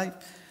in my life.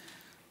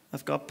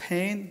 I've got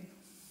pain.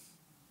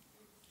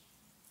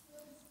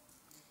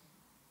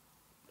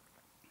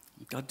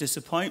 I've got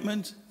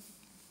disappointment.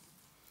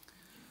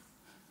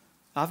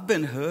 I've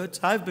been hurt.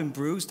 I've been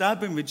bruised.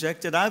 I've been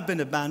rejected. I've been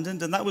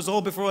abandoned, and that was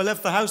all before I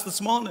left the house this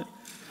morning.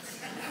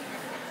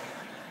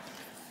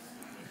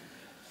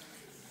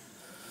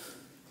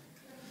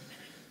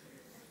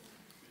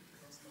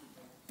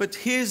 But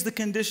here's the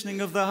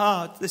conditioning of the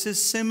heart. This is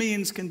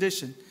Simeon's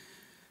condition.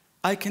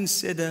 I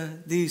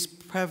consider these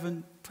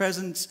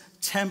present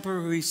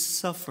temporary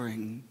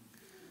suffering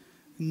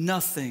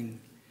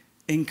nothing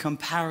in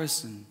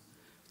comparison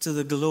to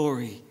the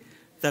glory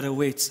that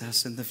awaits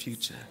us in the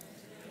future.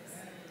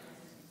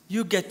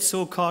 You get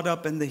so caught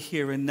up in the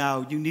here and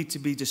now, you need to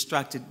be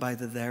distracted by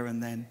the there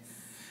and then.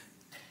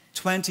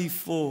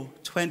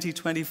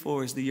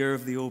 2024 is the year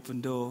of the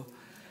open door.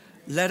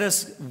 Let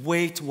us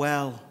wait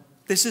well.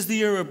 This is the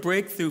year of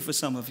breakthrough for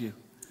some of you.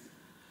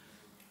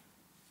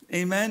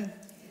 Amen?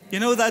 You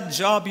know that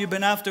job you've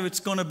been after, it's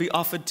going to be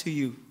offered to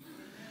you.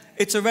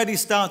 It's already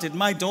started.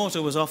 My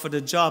daughter was offered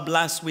a job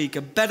last week,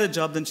 a better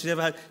job than she'd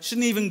ever had. She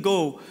didn't even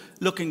go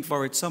looking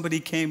for it. Somebody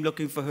came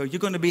looking for her. You're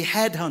going to be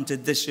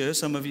headhunted this year,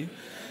 some of you.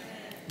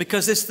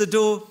 Because it's the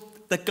door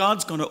that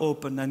God's going to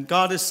open. And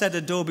God has set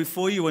a door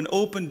before you, an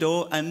open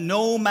door, and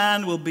no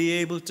man will be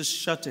able to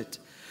shut it.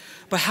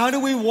 But how do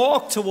we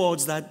walk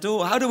towards that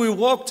door? How do we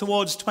walk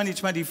towards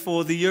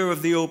 2024, the year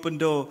of the open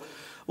door?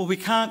 Well, we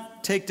can't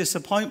take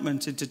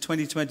disappointment into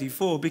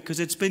 2024 because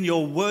it's been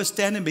your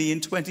worst enemy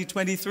in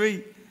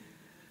 2023.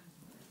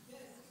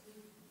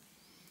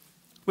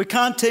 We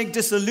can't take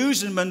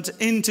disillusionment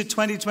into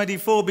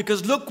 2024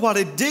 because look what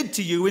it did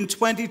to you in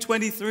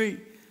 2023.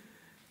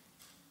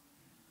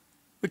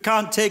 We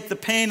can't take the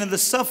pain and the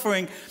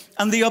suffering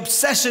and the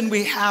obsession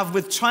we have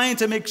with trying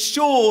to make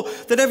sure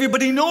that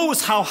everybody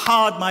knows how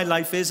hard my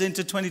life is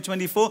into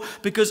 2024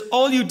 because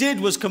all you did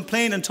was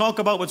complain and talk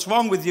about what's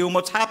wrong with you and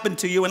what's happened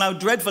to you and how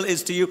dreadful it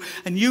is to you.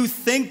 And you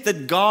think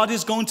that God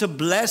is going to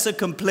bless a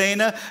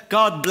complainer.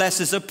 God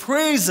blesses a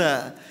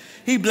praiser.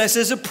 He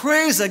blesses a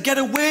praiser. Get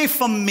away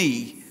from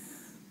me.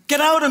 Get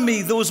out of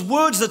me those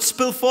words that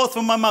spill forth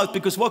from my mouth,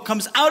 because what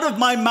comes out of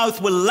my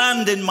mouth will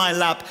land in my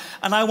lap.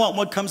 And I want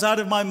what comes out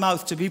of my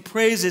mouth to be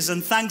praises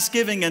and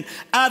thanksgiving and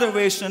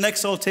adoration and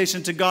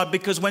exaltation to God.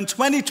 Because when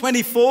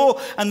 2024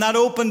 and that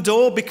open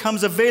door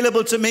becomes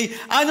available to me,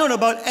 I don't know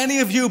about any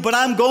of you, but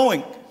I'm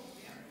going.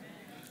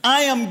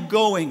 I am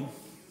going.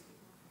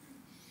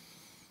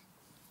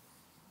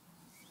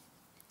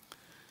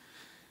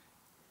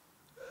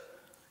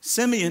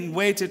 Simeon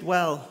waited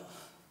well.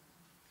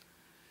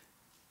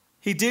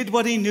 He did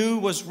what he knew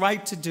was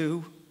right to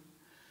do.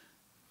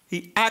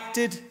 He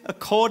acted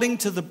according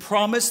to the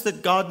promise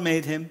that God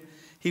made him.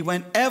 He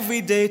went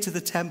every day to the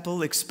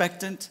temple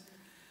expectant.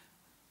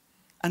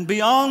 And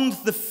beyond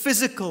the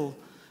physical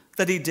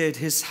that he did,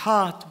 his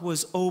heart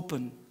was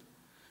open.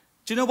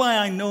 Do you know why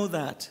I know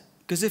that?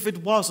 Because if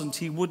it wasn't,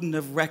 he wouldn't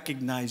have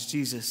recognized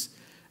Jesus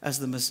as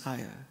the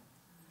Messiah.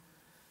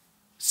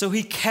 So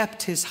he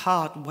kept his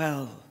heart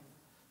well.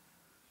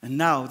 And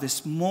now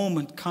this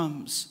moment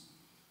comes.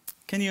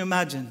 Can you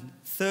imagine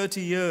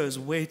 30 years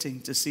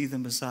waiting to see the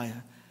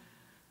Messiah?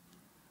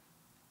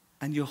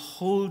 And you're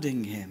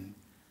holding him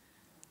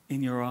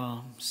in your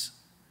arms.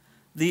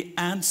 The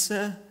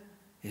answer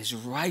is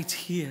right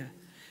here.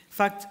 In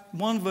fact,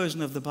 one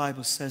version of the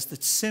Bible says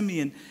that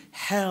Simeon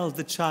held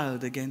the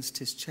child against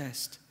his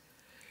chest.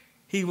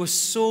 He was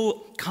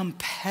so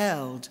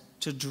compelled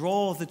to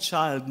draw the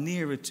child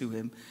nearer to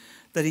him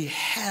that he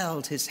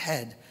held his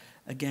head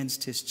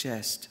against his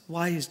chest.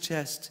 Why his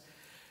chest?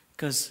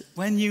 Because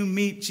when you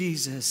meet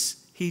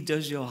Jesus, he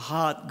does your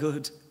heart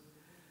good.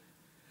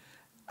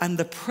 And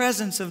the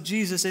presence of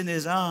Jesus in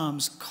his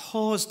arms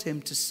caused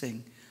him to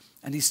sing.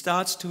 And he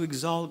starts to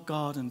exalt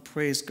God and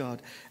praise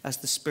God as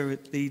the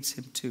Spirit leads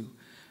him to.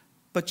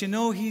 But you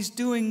know, he's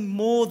doing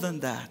more than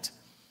that.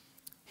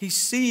 He's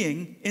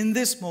seeing in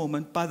this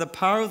moment, by the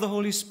power of the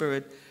Holy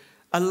Spirit,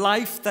 a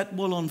life that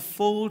will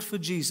unfold for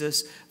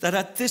Jesus that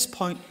at this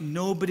point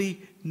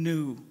nobody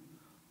knew.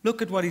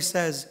 Look at what he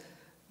says,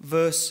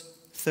 verse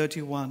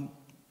 31.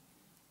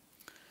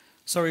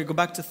 Sorry, go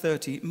back to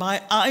 30.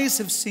 My eyes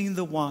have seen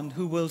the one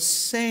who will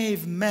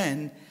save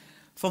men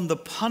from the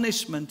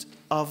punishment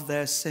of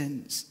their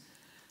sins.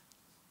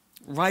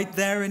 Right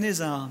there in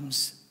his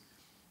arms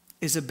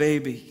is a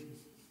baby.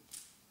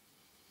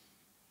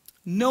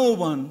 No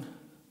one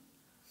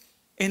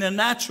in a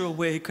natural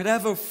way could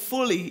ever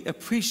fully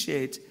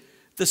appreciate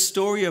the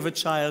story of a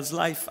child's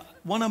life.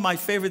 One of my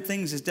favorite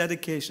things is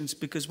dedications,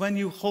 because when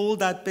you hold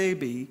that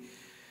baby,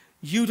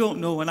 you don't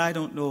know and I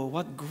don't know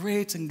what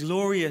great and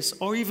glorious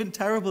or even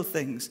terrible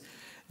things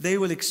they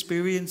will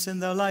experience in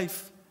their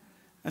life.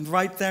 And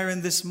right there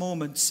in this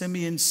moment,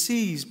 Simeon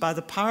sees by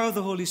the power of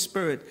the Holy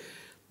Spirit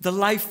the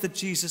life that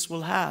Jesus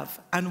will have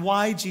and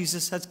why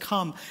Jesus has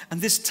come.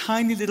 And this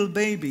tiny little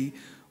baby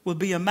will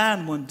be a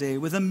man one day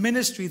with a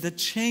ministry that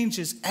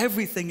changes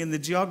everything in the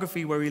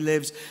geography where he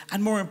lives,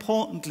 and more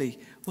importantly,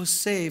 will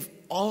save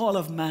all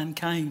of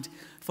mankind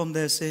from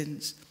their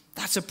sins.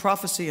 That's a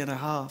prophecy and a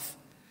half.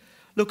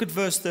 Look at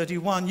verse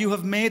 31. You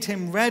have made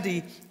him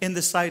ready in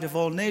the sight of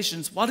all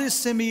nations. What is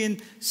Simeon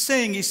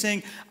saying? He's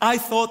saying, I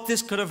thought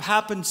this could have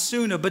happened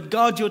sooner, but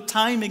God, your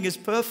timing is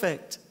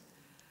perfect.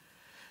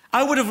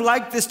 I would have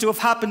liked this to have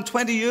happened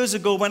 20 years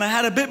ago when I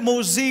had a bit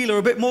more zeal or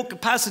a bit more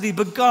capacity,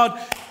 but God,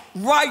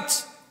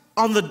 right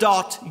on the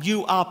dot,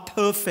 you are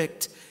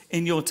perfect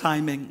in your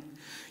timing.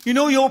 You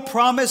know your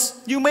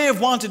promise, you may have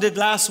wanted it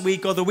last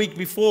week or the week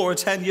before or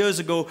 10 years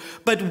ago,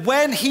 but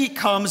when he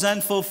comes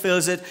and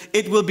fulfills it,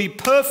 it will be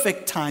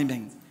perfect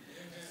timing. Amen.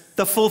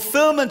 The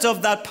fulfillment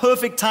of that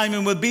perfect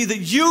timing will be that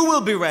you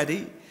will be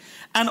ready,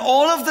 and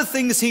all of the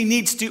things he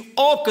needs to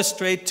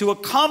orchestrate to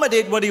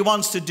accommodate what he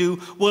wants to do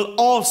will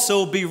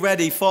also be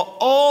ready. For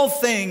all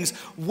things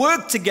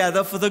work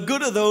together for the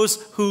good of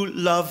those who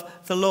love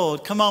the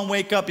Lord. Come on,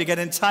 wake up. You're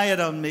getting tired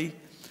on me.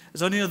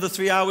 There's only another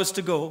 3 hours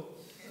to go.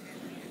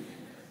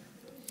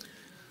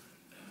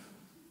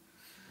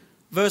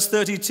 Verse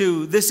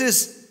 32, this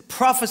is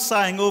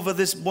prophesying over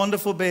this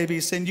wonderful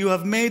baby, saying, you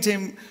have made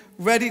him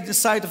ready in the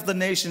sight of the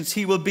nations.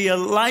 He will be a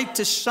light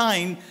to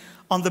shine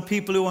on the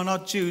people who are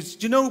not Jews.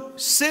 Do you know,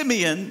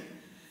 Simeon,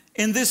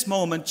 in this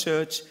moment,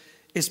 church,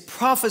 is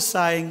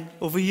prophesying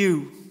over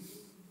you.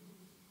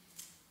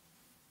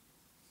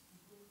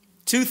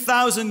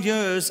 2,000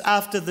 years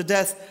after the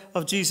death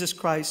of Jesus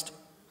Christ,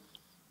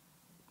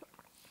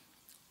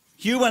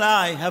 you and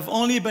I have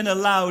only been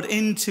allowed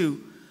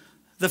into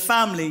the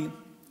family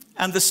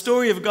and the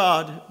story of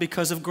God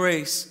because of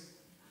grace.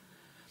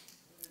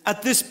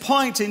 At this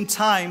point in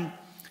time,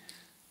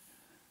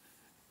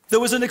 there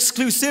was an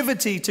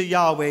exclusivity to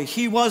Yahweh.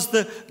 He was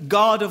the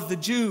God of the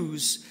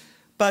Jews.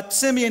 But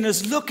Simeon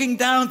is looking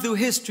down through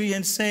history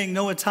and saying,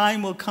 no, a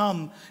time will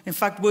come. In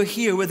fact, we're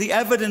here with the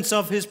evidence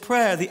of his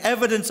prayer, the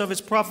evidence of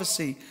his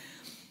prophecy,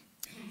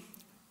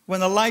 when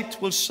the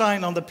light will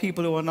shine on the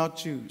people who are not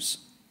Jews.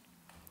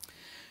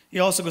 He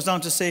also goes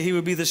on to say, he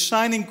will be the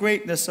shining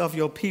greatness of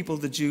your people,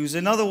 the Jews.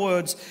 In other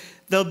words,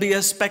 there'll be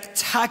a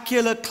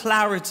spectacular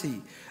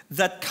clarity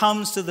that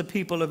comes to the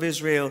people of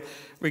Israel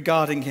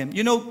regarding him.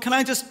 You know, can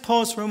I just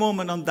pause for a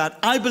moment on that?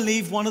 I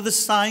believe one of the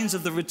signs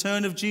of the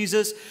return of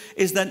Jesus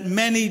is that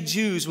many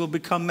Jews will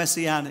become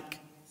messianic.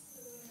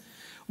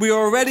 We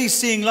are already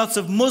seeing lots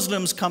of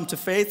Muslims come to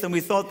faith, and we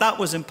thought that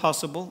was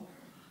impossible.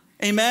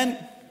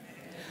 Amen?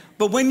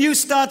 But when you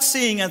start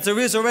seeing, as there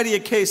is already a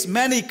case,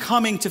 many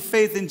coming to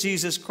faith in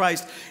Jesus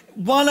Christ,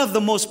 one of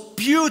the most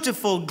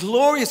beautiful,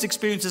 glorious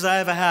experiences I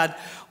ever had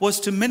was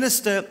to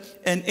minister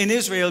in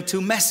Israel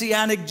to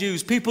Messianic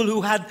Jews, people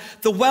who had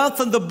the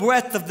wealth and the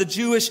breadth of the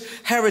Jewish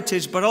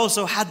heritage, but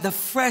also had the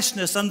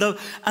freshness and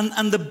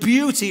the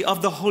beauty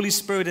of the Holy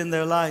Spirit in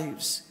their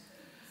lives.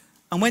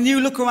 And when you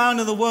look around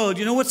in the world,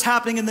 you know what's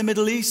happening in the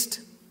Middle East?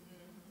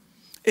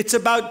 It's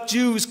about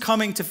Jews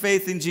coming to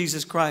faith in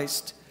Jesus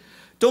Christ.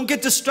 Don't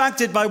get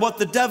distracted by what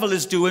the devil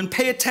is doing.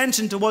 Pay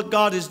attention to what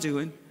God is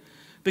doing,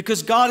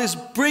 because God is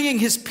bringing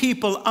his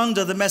people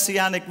under the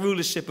messianic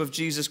rulership of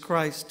Jesus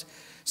Christ.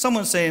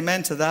 Someone say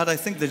amen to that. I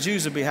think the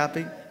Jews will be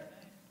happy.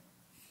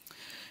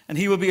 And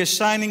he will be a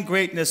shining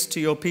greatness to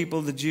your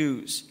people, the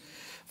Jews.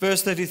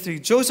 Verse 33,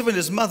 Joseph and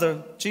his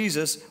mother,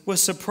 Jesus, were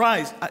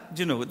surprised.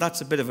 You know, that's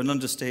a bit of an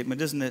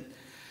understatement, isn't it?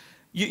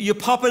 You're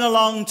popping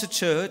along to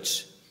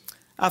church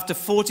after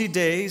 40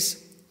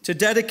 days to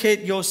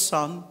dedicate your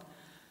son.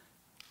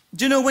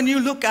 Do you know, when you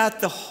look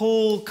at the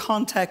whole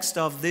context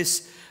of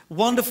this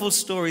wonderful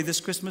story, this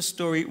Christmas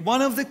story,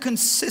 one of the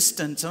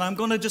consistent, and I'm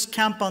going to just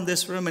camp on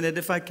this for a minute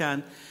if I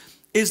can,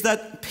 is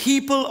that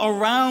people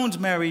around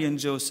Mary and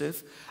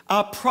Joseph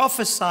are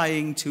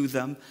prophesying to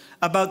them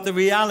about the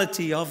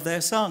reality of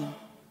their son.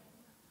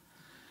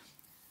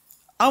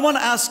 I want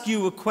to ask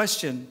you a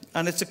question,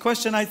 and it's a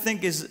question I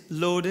think is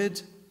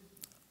loaded,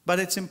 but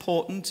it's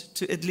important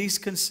to at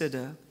least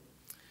consider.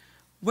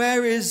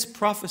 Where is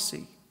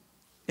prophecy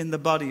in the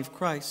body of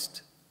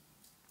Christ?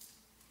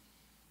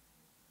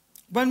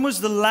 When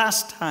was the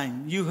last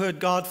time you heard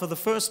God for the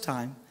first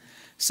time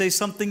say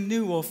something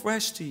new or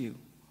fresh to you?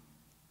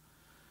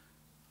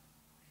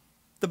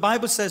 The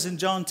Bible says in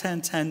John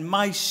 10:10,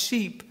 my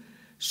sheep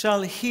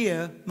shall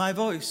hear my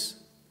voice.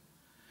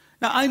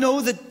 Now, I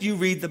know that you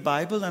read the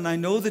Bible, and I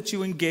know that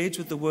you engage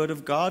with the Word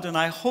of God, and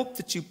I hope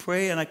that you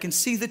pray, and I can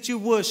see that you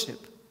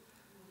worship.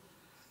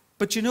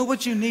 But you know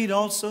what you need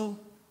also?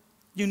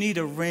 You need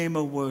a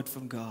rhema word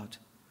from God.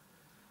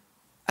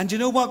 And you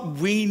know what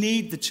we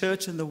need, the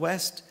church in the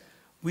West?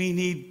 We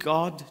need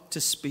God to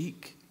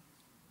speak.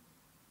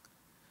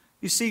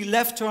 You see,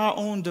 left to our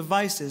own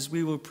devices,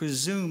 we will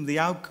presume the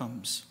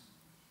outcomes.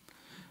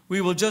 We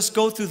will just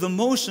go through the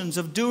motions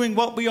of doing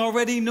what we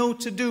already know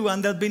to do,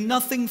 and there'll be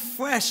nothing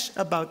fresh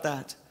about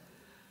that.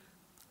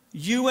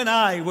 You and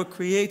I were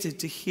created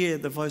to hear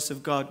the voice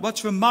of God.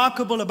 What's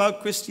remarkable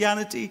about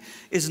Christianity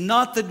is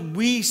not that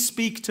we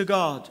speak to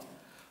God.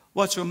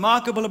 What's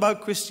remarkable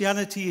about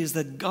Christianity is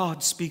that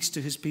God speaks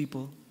to his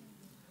people.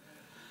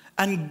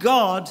 And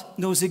God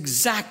knows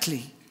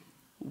exactly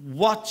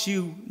what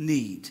you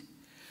need.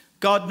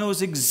 God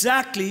knows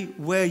exactly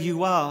where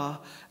you are,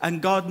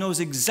 and God knows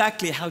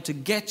exactly how to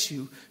get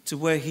you to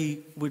where he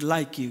would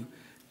like you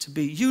to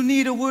be. You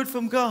need a word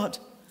from God.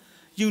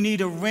 You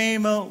need a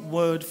rhema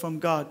word from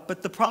God.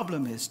 But the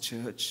problem is,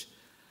 church,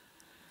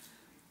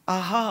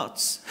 our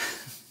hearts.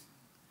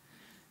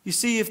 You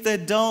see, if they're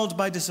dulled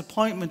by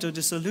disappointment or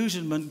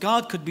disillusionment,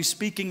 God could be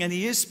speaking, and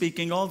he is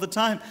speaking all the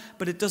time,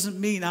 but it doesn't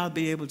mean I'll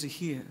be able to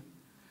hear.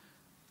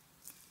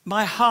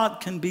 My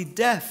heart can be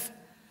deaf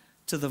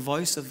to the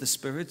voice of the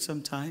Spirit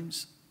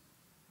sometimes.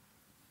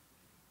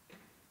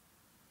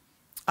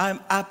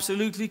 I'm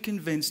absolutely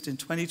convinced in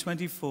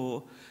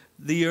 2024,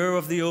 the year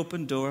of the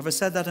open door, have I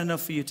said that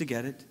enough for you to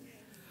get it?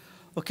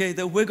 Okay,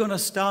 that we're going to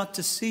start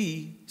to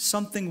see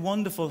something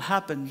wonderful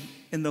happen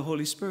in the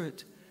Holy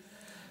Spirit.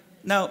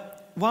 Now,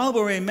 while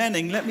we're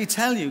amening, let me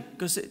tell you,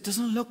 because it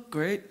doesn't look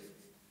great.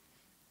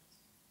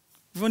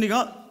 We've only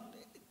got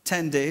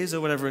 10 days or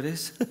whatever it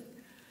is.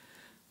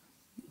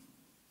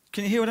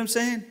 Can you hear what I'm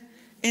saying?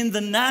 In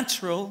the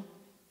natural,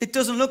 it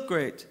doesn't look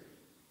great.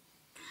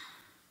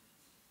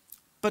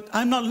 But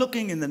I'm not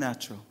looking in the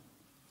natural.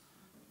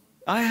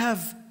 I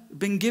have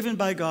been given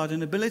by God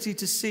an ability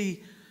to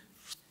see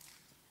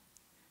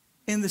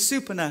in the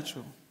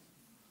supernatural.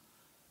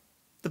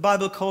 The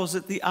Bible calls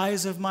it the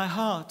eyes of my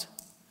heart.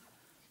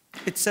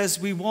 It says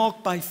we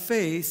walk by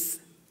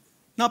faith,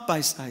 not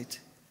by sight.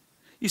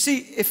 You see,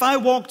 if I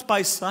walked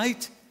by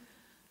sight,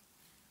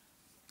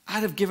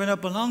 I'd have given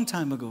up a long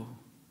time ago.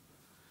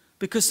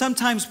 Because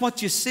sometimes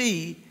what you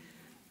see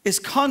is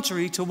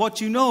contrary to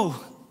what you know.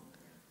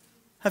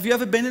 Have you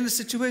ever been in a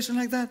situation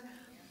like that?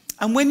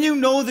 And when you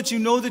know that you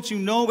know that you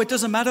know, it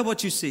doesn't matter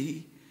what you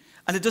see.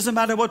 And it doesn't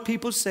matter what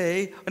people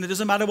say. And it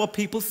doesn't matter what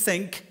people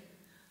think.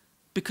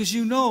 Because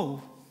you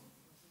know.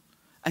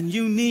 And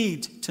you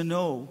need to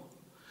know.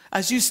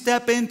 As you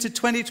step into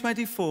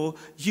 2024,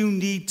 you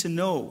need to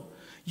know.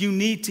 You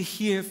need to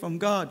hear from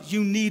God.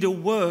 You need a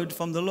word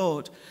from the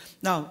Lord.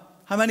 Now,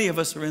 how many of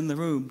us are in the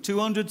room?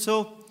 200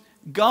 so?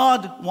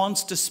 God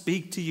wants to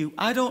speak to you.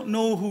 I don't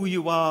know who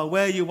you are,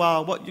 where you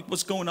are,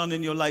 what's going on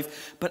in your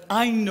life, but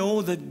I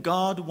know that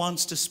God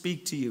wants to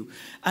speak to you.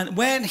 And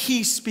when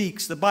he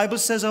speaks, the Bible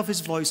says of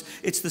his voice,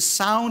 it's the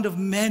sound of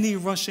many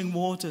rushing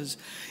waters.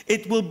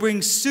 It will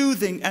bring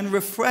soothing and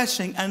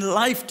refreshing and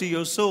life to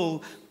your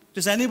soul.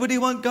 Does anybody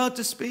want God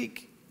to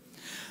speak?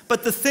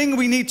 But the thing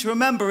we need to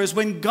remember is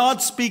when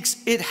God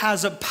speaks, it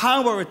has a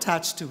power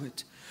attached to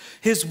it.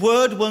 His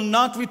word will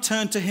not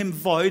return to him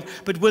void,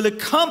 but will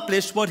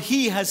accomplish what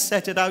he has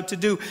set it out to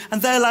do.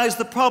 And there lies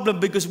the problem,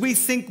 because we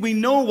think we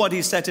know what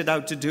he set it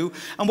out to do.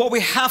 And what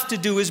we have to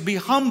do is be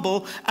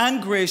humble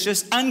and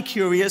gracious and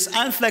curious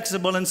and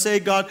flexible and say,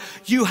 God,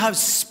 you have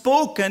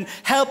spoken.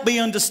 Help me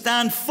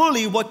understand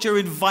fully what you're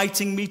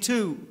inviting me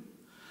to.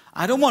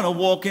 I don't want to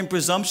walk in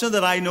presumption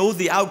that I know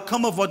the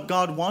outcome of what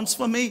God wants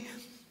for me.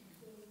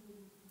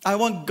 I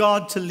want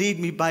God to lead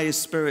me by his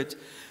Spirit.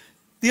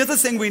 The other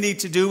thing we need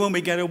to do when we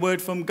get a word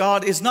from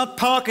God is not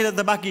park it at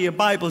the back of your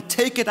Bible.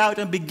 Take it out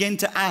and begin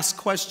to ask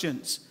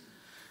questions.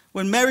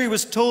 When Mary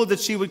was told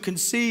that she would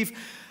conceive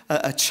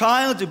a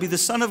child to be the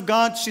Son of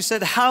God, she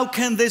said, how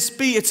can this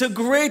be? It's a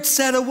great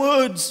set of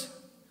words.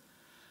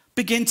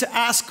 Begin to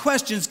ask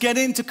questions. Get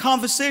into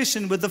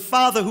conversation with the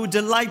Father who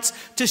delights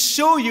to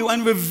show you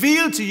and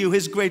reveal to you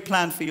his great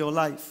plan for your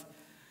life.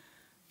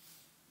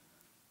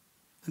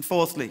 And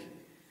fourthly,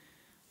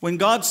 when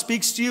God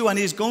speaks to you, and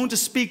he's going to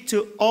speak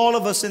to all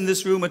of us in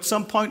this room at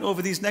some point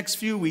over these next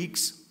few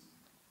weeks,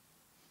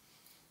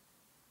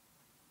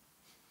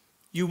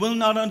 you will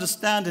not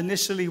understand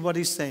initially what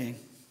he's saying.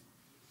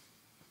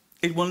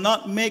 It will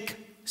not make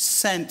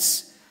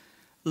sense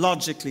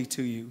logically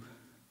to you.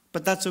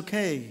 But that's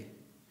okay.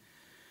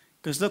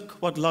 Because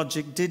look what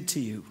logic did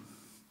to you.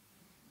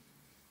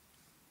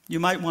 You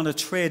might want to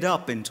trade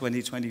up in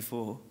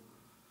 2024.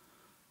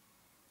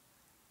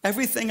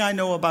 Everything I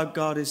know about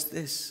God is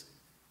this.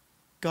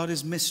 God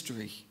is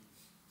mystery.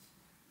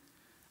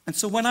 And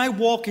so when I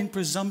walk in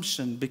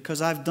presumption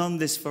because I've done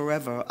this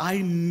forever, I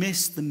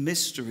miss the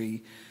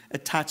mystery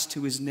attached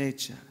to his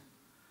nature.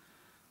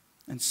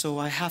 And so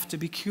I have to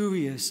be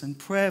curious and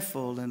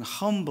prayerful and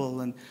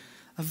humble and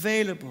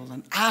available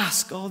and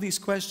ask all these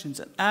questions.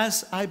 And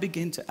as I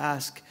begin to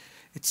ask,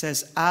 it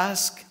says,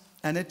 ask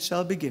and it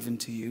shall be given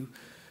to you.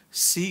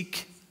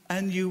 Seek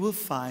and you will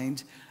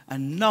find.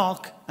 And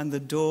knock and the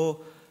door.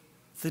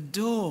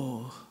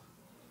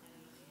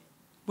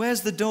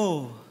 Where's the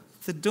door?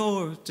 The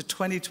door to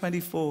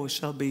 2024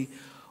 shall be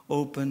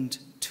opened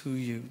to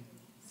you.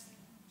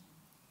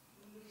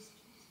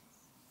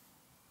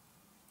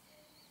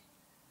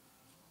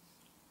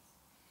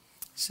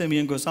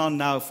 Simeon goes on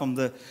now from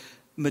the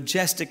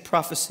majestic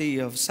prophecy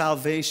of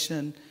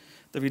salvation,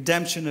 the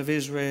redemption of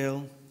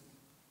Israel,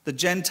 the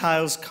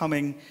Gentiles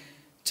coming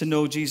to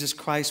know Jesus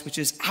Christ, which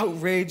is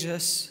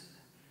outrageous.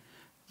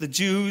 The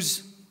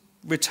Jews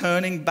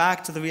returning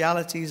back to the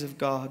realities of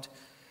God.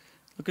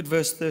 Look at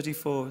verse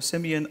 34.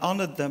 Simeon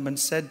honored them and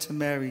said to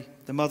Mary,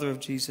 the mother of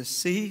Jesus,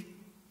 "See,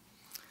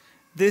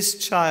 this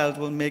child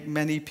will make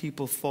many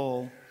people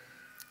fall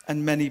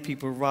and many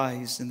people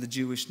rise in the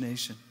Jewish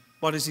nation."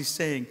 What is he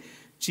saying?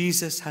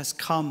 Jesus has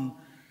come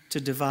to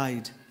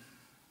divide.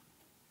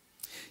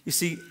 You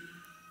see,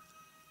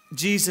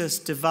 Jesus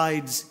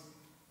divides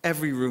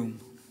every room.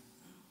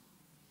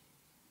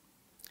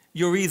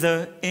 You're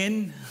either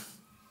in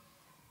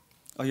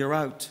or you're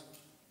out.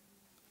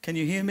 Can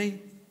you hear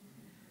me?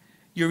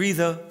 You're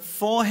either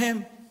for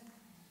him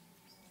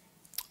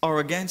or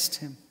against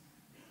him.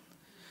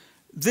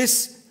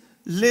 This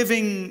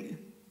living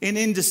in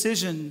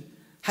indecision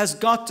has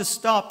got to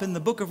stop. In the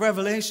book of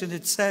Revelation,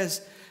 it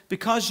says,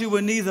 "Because you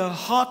were neither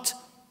hot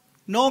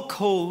nor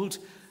cold,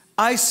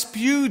 I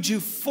spewed you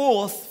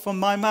forth from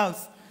my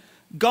mouth."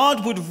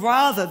 God would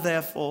rather,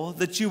 therefore,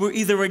 that you were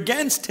either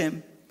against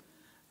him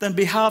than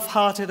be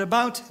half-hearted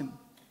about him.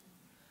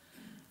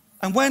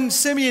 And when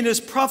Simeon is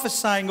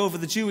prophesying over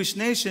the Jewish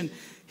nation,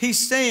 he's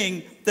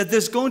saying that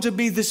there's going to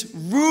be this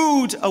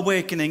rude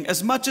awakening,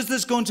 as much as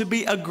there's going to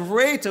be a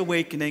great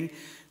awakening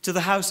to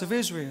the house of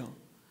Israel.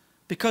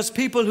 Because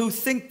people who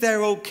think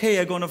they're okay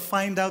are going to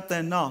find out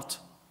they're not.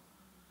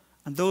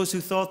 And those who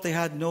thought they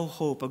had no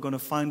hope are going to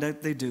find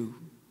out they do.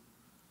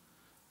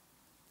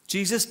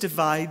 Jesus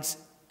divides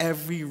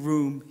every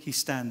room he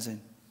stands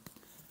in.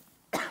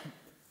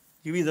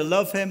 You either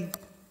love him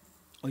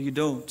or you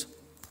don't.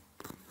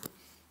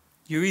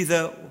 You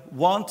either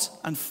want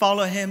and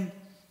follow him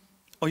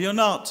or you're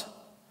not.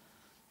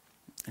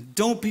 And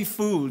don't be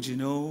fooled, you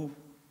know.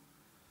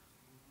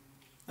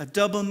 A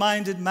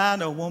double-minded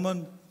man or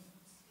woman,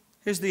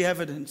 here's the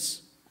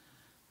evidence,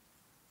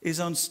 is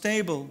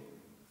unstable.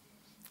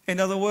 In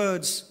other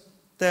words,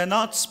 they're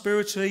not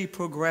spiritually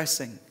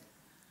progressing.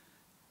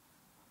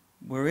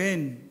 We're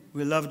in,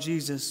 we love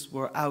Jesus,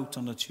 we're out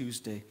on a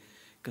Tuesday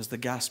because the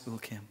gospel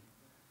came.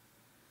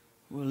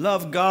 We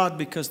love God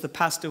because the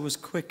pastor was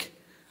quick.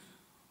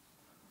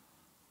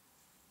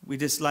 We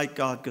dislike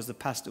God because the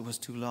pastor was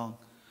too long.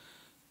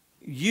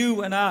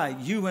 You and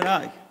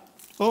I.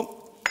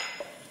 Oh.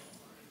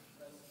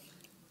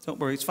 Don't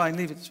worry, it's fine,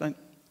 leave it, it's fine.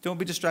 Don't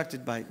be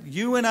distracted by it.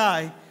 You and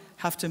I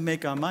have to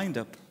make our mind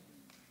up.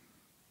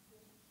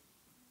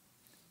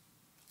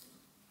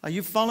 Are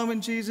you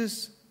following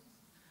Jesus?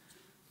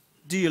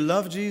 Do you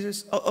love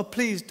Jesus? Oh,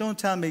 please don't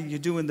tell me you're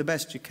doing the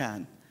best you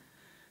can.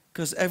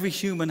 Because every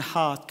human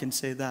heart can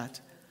say that.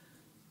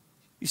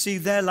 You see,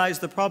 there lies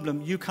the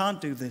problem. You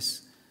can't do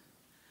this.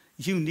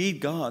 You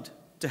need God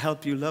to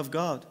help you love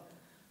God.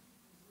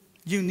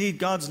 You need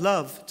God's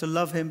love to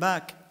love him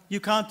back. You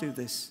can't do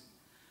this.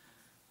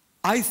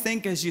 I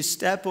think as you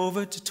step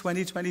over to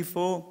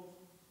 2024,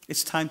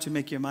 it's time to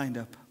make your mind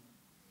up.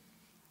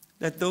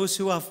 Let those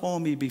who are for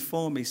me be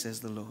for me, says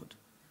the Lord.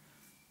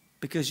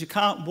 Because you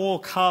can't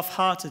walk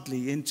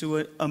half-heartedly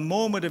into a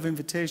moment of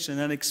invitation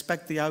and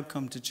expect the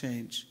outcome to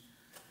change.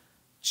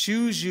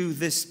 Choose you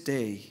this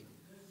day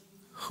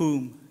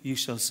whom you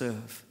shall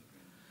serve.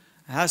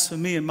 As for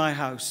me and my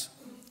house,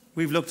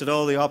 we've looked at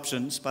all the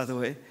options, by the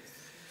way.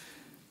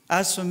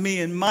 As for me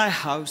and my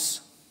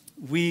house,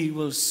 we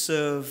will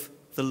serve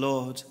the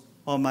Lord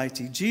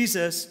Almighty.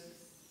 Jesus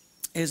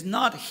is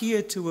not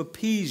here to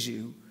appease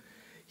you.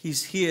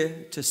 He's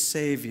here to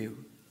save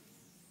you.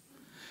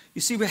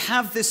 You see, we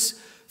have this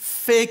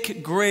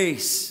fake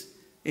grace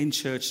in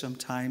church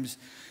sometimes,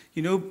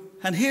 you know,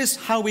 and here's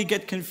how we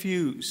get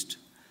confused.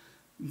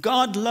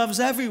 God loves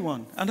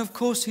everyone, and of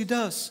course he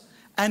does.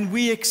 And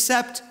we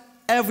accept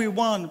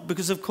everyone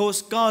because, of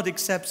course, God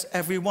accepts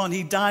everyone.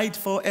 He died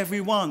for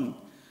everyone.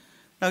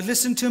 Now,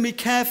 listen to me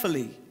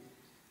carefully.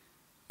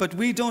 But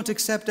we don't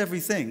accept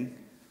everything.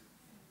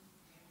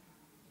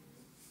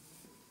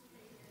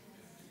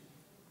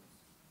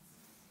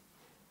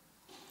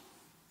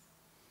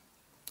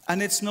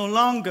 And it's no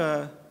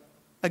longer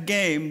a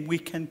game we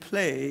can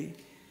play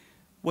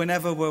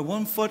whenever we're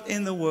 1 foot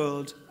in the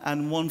world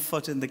and 1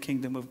 foot in the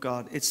kingdom of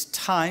God. It's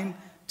time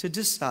to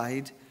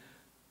decide,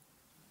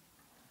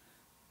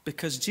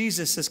 because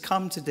Jesus has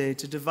come today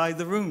to divide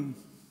the room.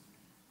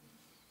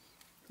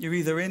 You're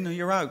either in or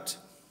you're out.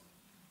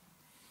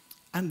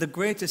 And the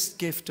greatest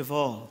gift of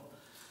all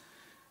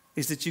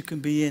is that you can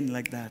be in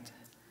like that.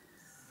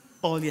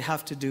 All you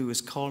have to do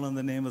is call on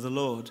the name of the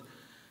Lord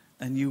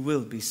and you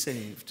will be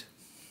saved.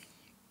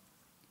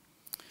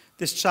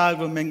 This child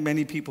will make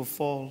many people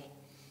fall,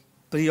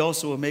 but he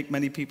also will make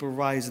many people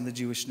rise in the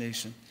Jewish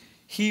nation.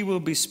 He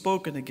will be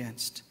spoken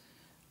against.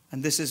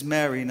 And this is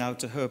Mary now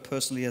to her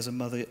personally as a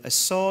mother. A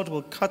sword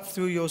will cut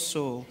through your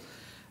soul.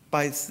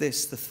 By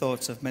this, the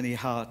thoughts of many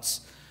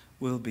hearts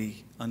will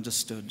be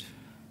understood.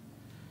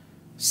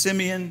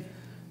 Simeon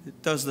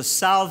does the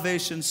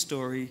salvation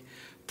story,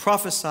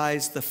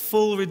 prophesies the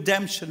full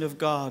redemption of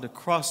God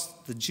across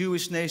the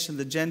Jewish nation,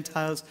 the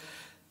Gentiles,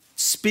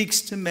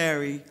 speaks to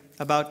Mary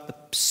about the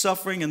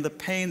suffering and the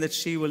pain that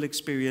she will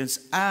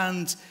experience,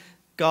 and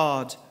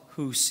God who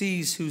who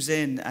sees who's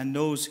in and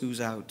knows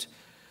who's out,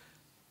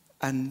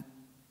 and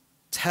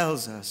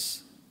tells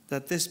us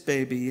that this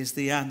baby is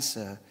the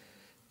answer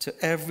to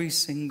every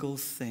single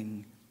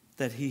thing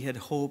that he had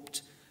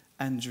hoped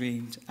and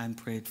dreamed and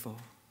prayed for.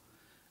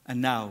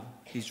 And now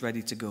he's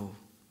ready to go.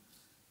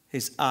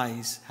 His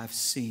eyes have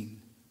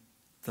seen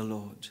the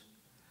Lord.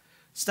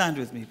 Stand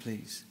with me,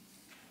 please.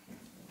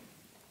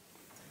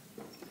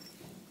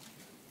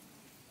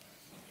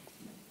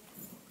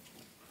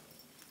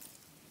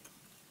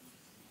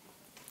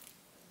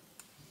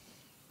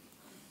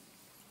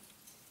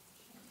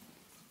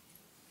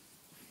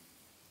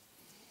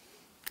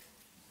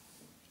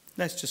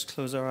 Let's just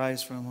close our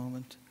eyes for a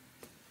moment.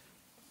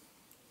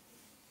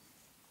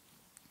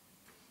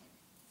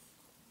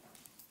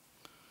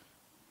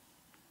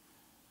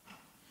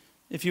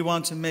 If you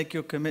want to make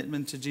your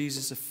commitment to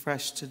Jesus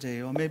afresh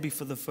today, or maybe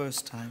for the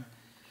first time,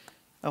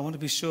 I want to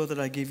be sure that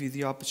I give you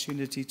the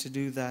opportunity to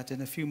do that.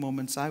 In a few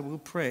moments, I will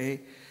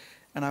pray,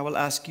 and I will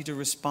ask you to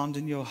respond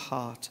in your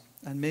heart,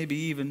 and maybe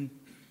even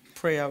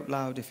pray out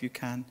loud if you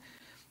can,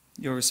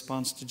 your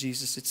response to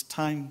Jesus. It's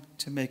time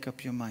to make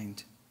up your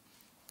mind.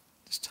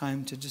 It's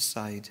time to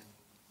decide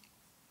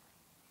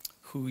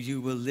who you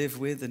will live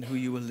with and who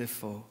you will live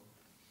for.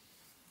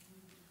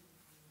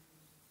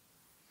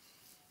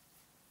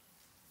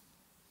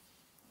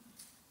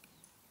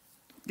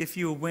 If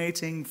you're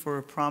waiting for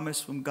a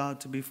promise from God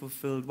to be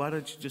fulfilled, why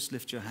don't you just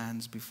lift your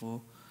hands before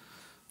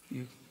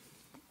you?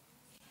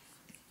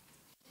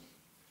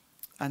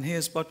 And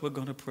here's what we're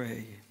going to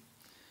pray.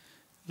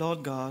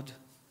 Lord God,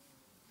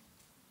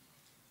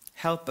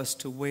 help us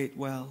to wait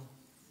well.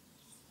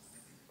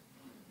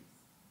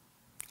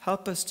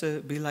 Help us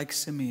to be like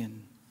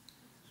Simeon,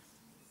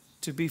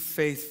 to be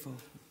faithful,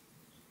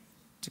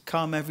 to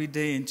come every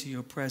day into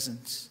your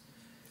presence,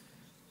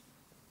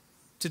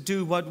 to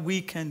do what we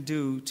can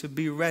do to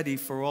be ready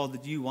for all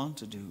that you want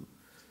to do.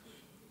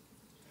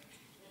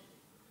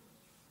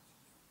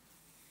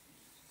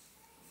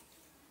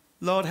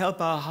 Lord,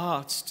 help our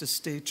hearts to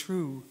stay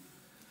true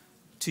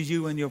to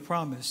you and your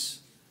promise,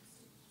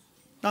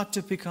 not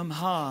to become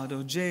hard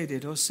or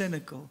jaded or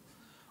cynical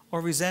or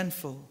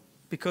resentful,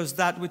 because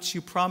that which you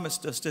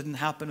promised us didn't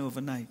happen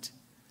overnight.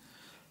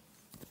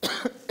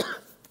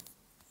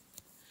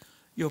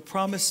 Your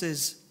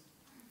promises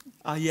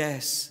are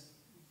yes.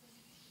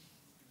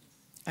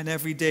 And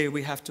every day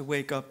we have to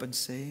wake up and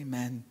say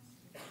amen.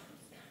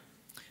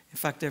 In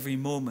fact, every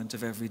moment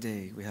of every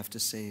day we have to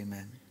say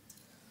amen.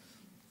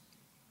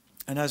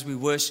 And as we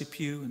worship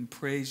you and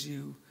praise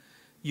you,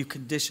 you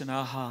condition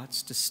our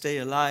hearts to stay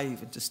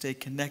alive and to stay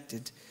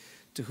connected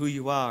to who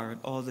you are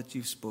and all that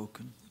you've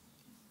spoken.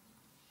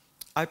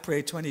 I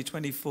pray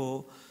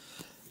 2024,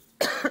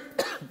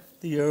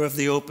 the year of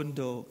the open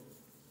door,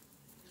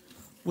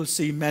 will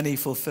see many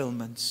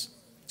fulfillments,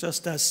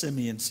 just as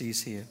Simeon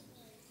sees here.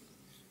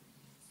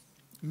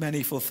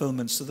 Many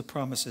fulfillments to the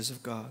promises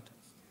of God.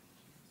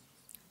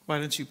 Why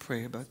don't you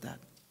pray about that?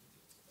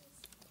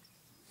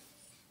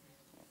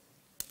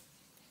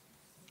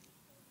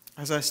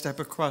 As I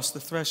step across the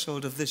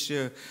threshold of this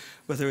year,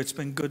 whether it's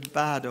been good,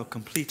 bad, or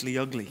completely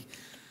ugly,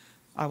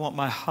 I want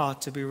my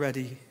heart to be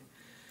ready.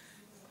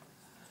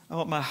 I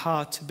want my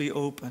heart to be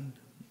open.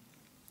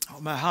 I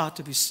want my heart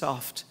to be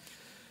soft.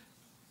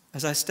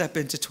 As I step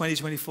into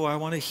 2024, I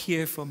want to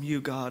hear from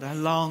you, God. I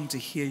long to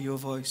hear your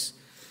voice.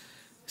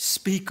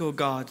 Speak, O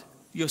God.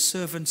 Your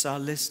servants are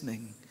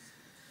listening.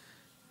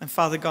 And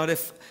Father God,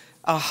 if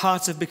our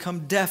hearts have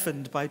become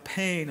deafened by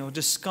pain or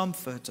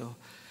discomfort, or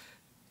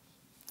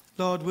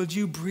Lord, will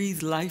you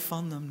breathe life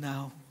on them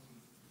now?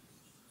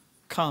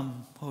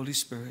 Come, Holy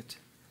Spirit.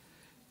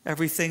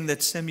 Everything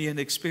that Simeon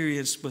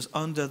experienced was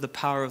under the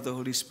power of the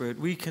Holy Spirit.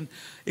 We can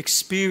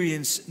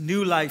experience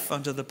new life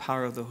under the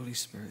power of the Holy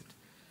Spirit.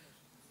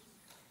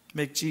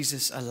 Make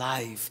Jesus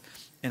alive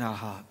in our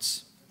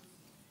hearts.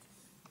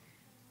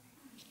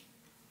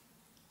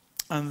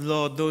 And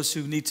Lord, those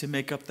who need to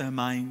make up their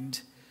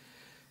mind,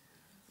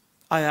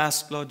 I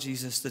ask, Lord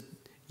Jesus, that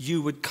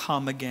you would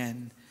come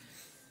again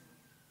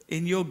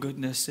in your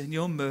goodness, in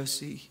your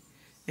mercy,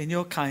 in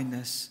your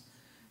kindness,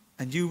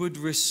 and you would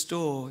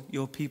restore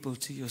your people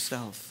to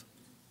yourself.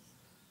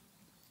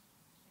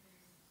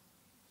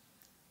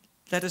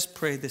 Let us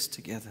pray this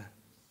together.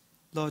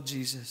 Lord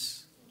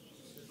Jesus,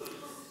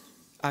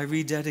 I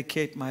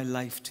rededicate my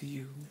life to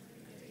you.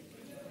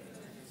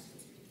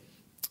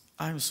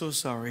 I'm so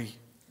sorry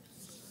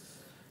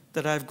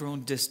that I've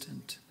grown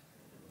distant,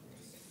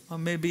 or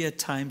maybe at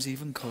times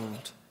even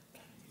cold,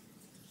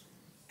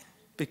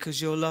 because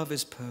your love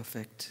is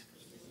perfect.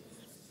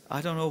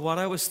 I don't know what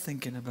I was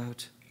thinking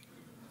about,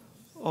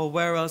 or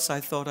where else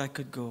I thought I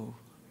could go.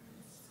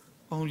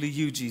 Only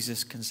you,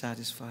 Jesus, can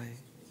satisfy.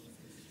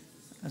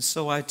 And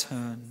so I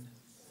turn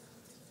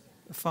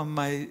from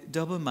my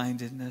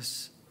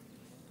double-mindedness.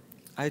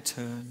 I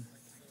turn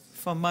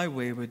from my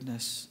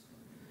waywardness.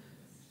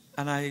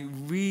 And I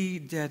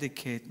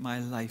rededicate my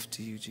life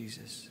to you,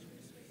 Jesus.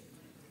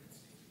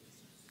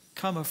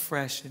 Come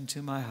afresh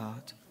into my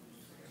heart.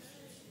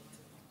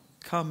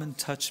 Come and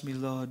touch me,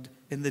 Lord,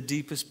 in the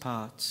deepest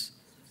parts.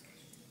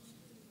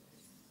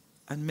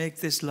 and make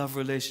this love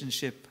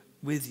relationship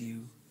with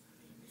you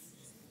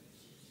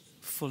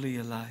fully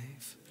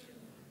alive.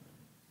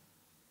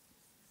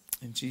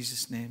 In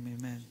Jesus' name,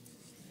 amen.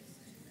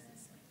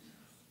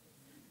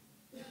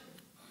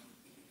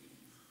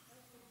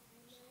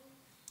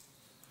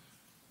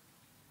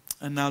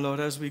 And now, Lord,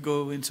 as we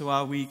go into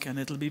our week, and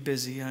it'll be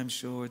busy, I'm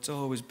sure. It's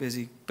always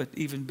busy, but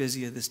even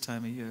busier this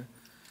time of year.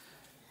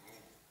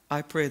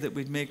 I pray that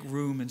we'd make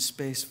room and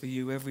space for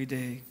you every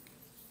day.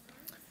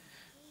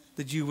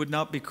 That you would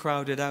not be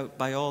crowded out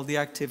by all the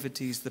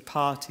activities, the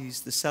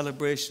parties, the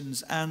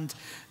celebrations, and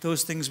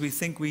those things we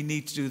think we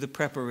need to do, the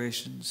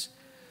preparations.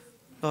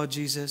 Lord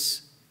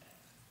Jesus,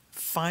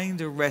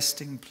 find a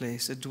resting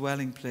place, a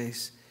dwelling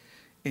place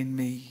in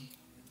me.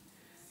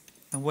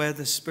 And where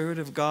the Spirit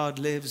of God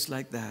lives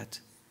like that,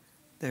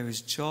 there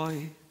is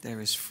joy, there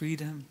is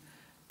freedom,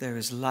 there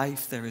is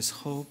life, there is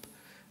hope,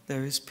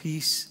 there is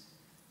peace,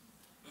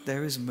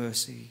 there is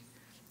mercy.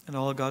 And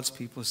all God's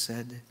people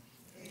said,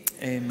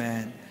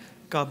 amen.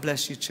 God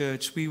bless you,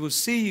 church. We will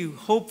see you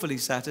hopefully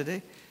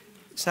Saturday.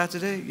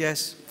 Saturday,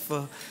 yes,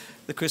 for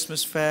the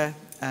Christmas fair.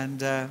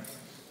 And I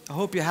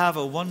hope you have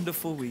a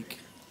wonderful week.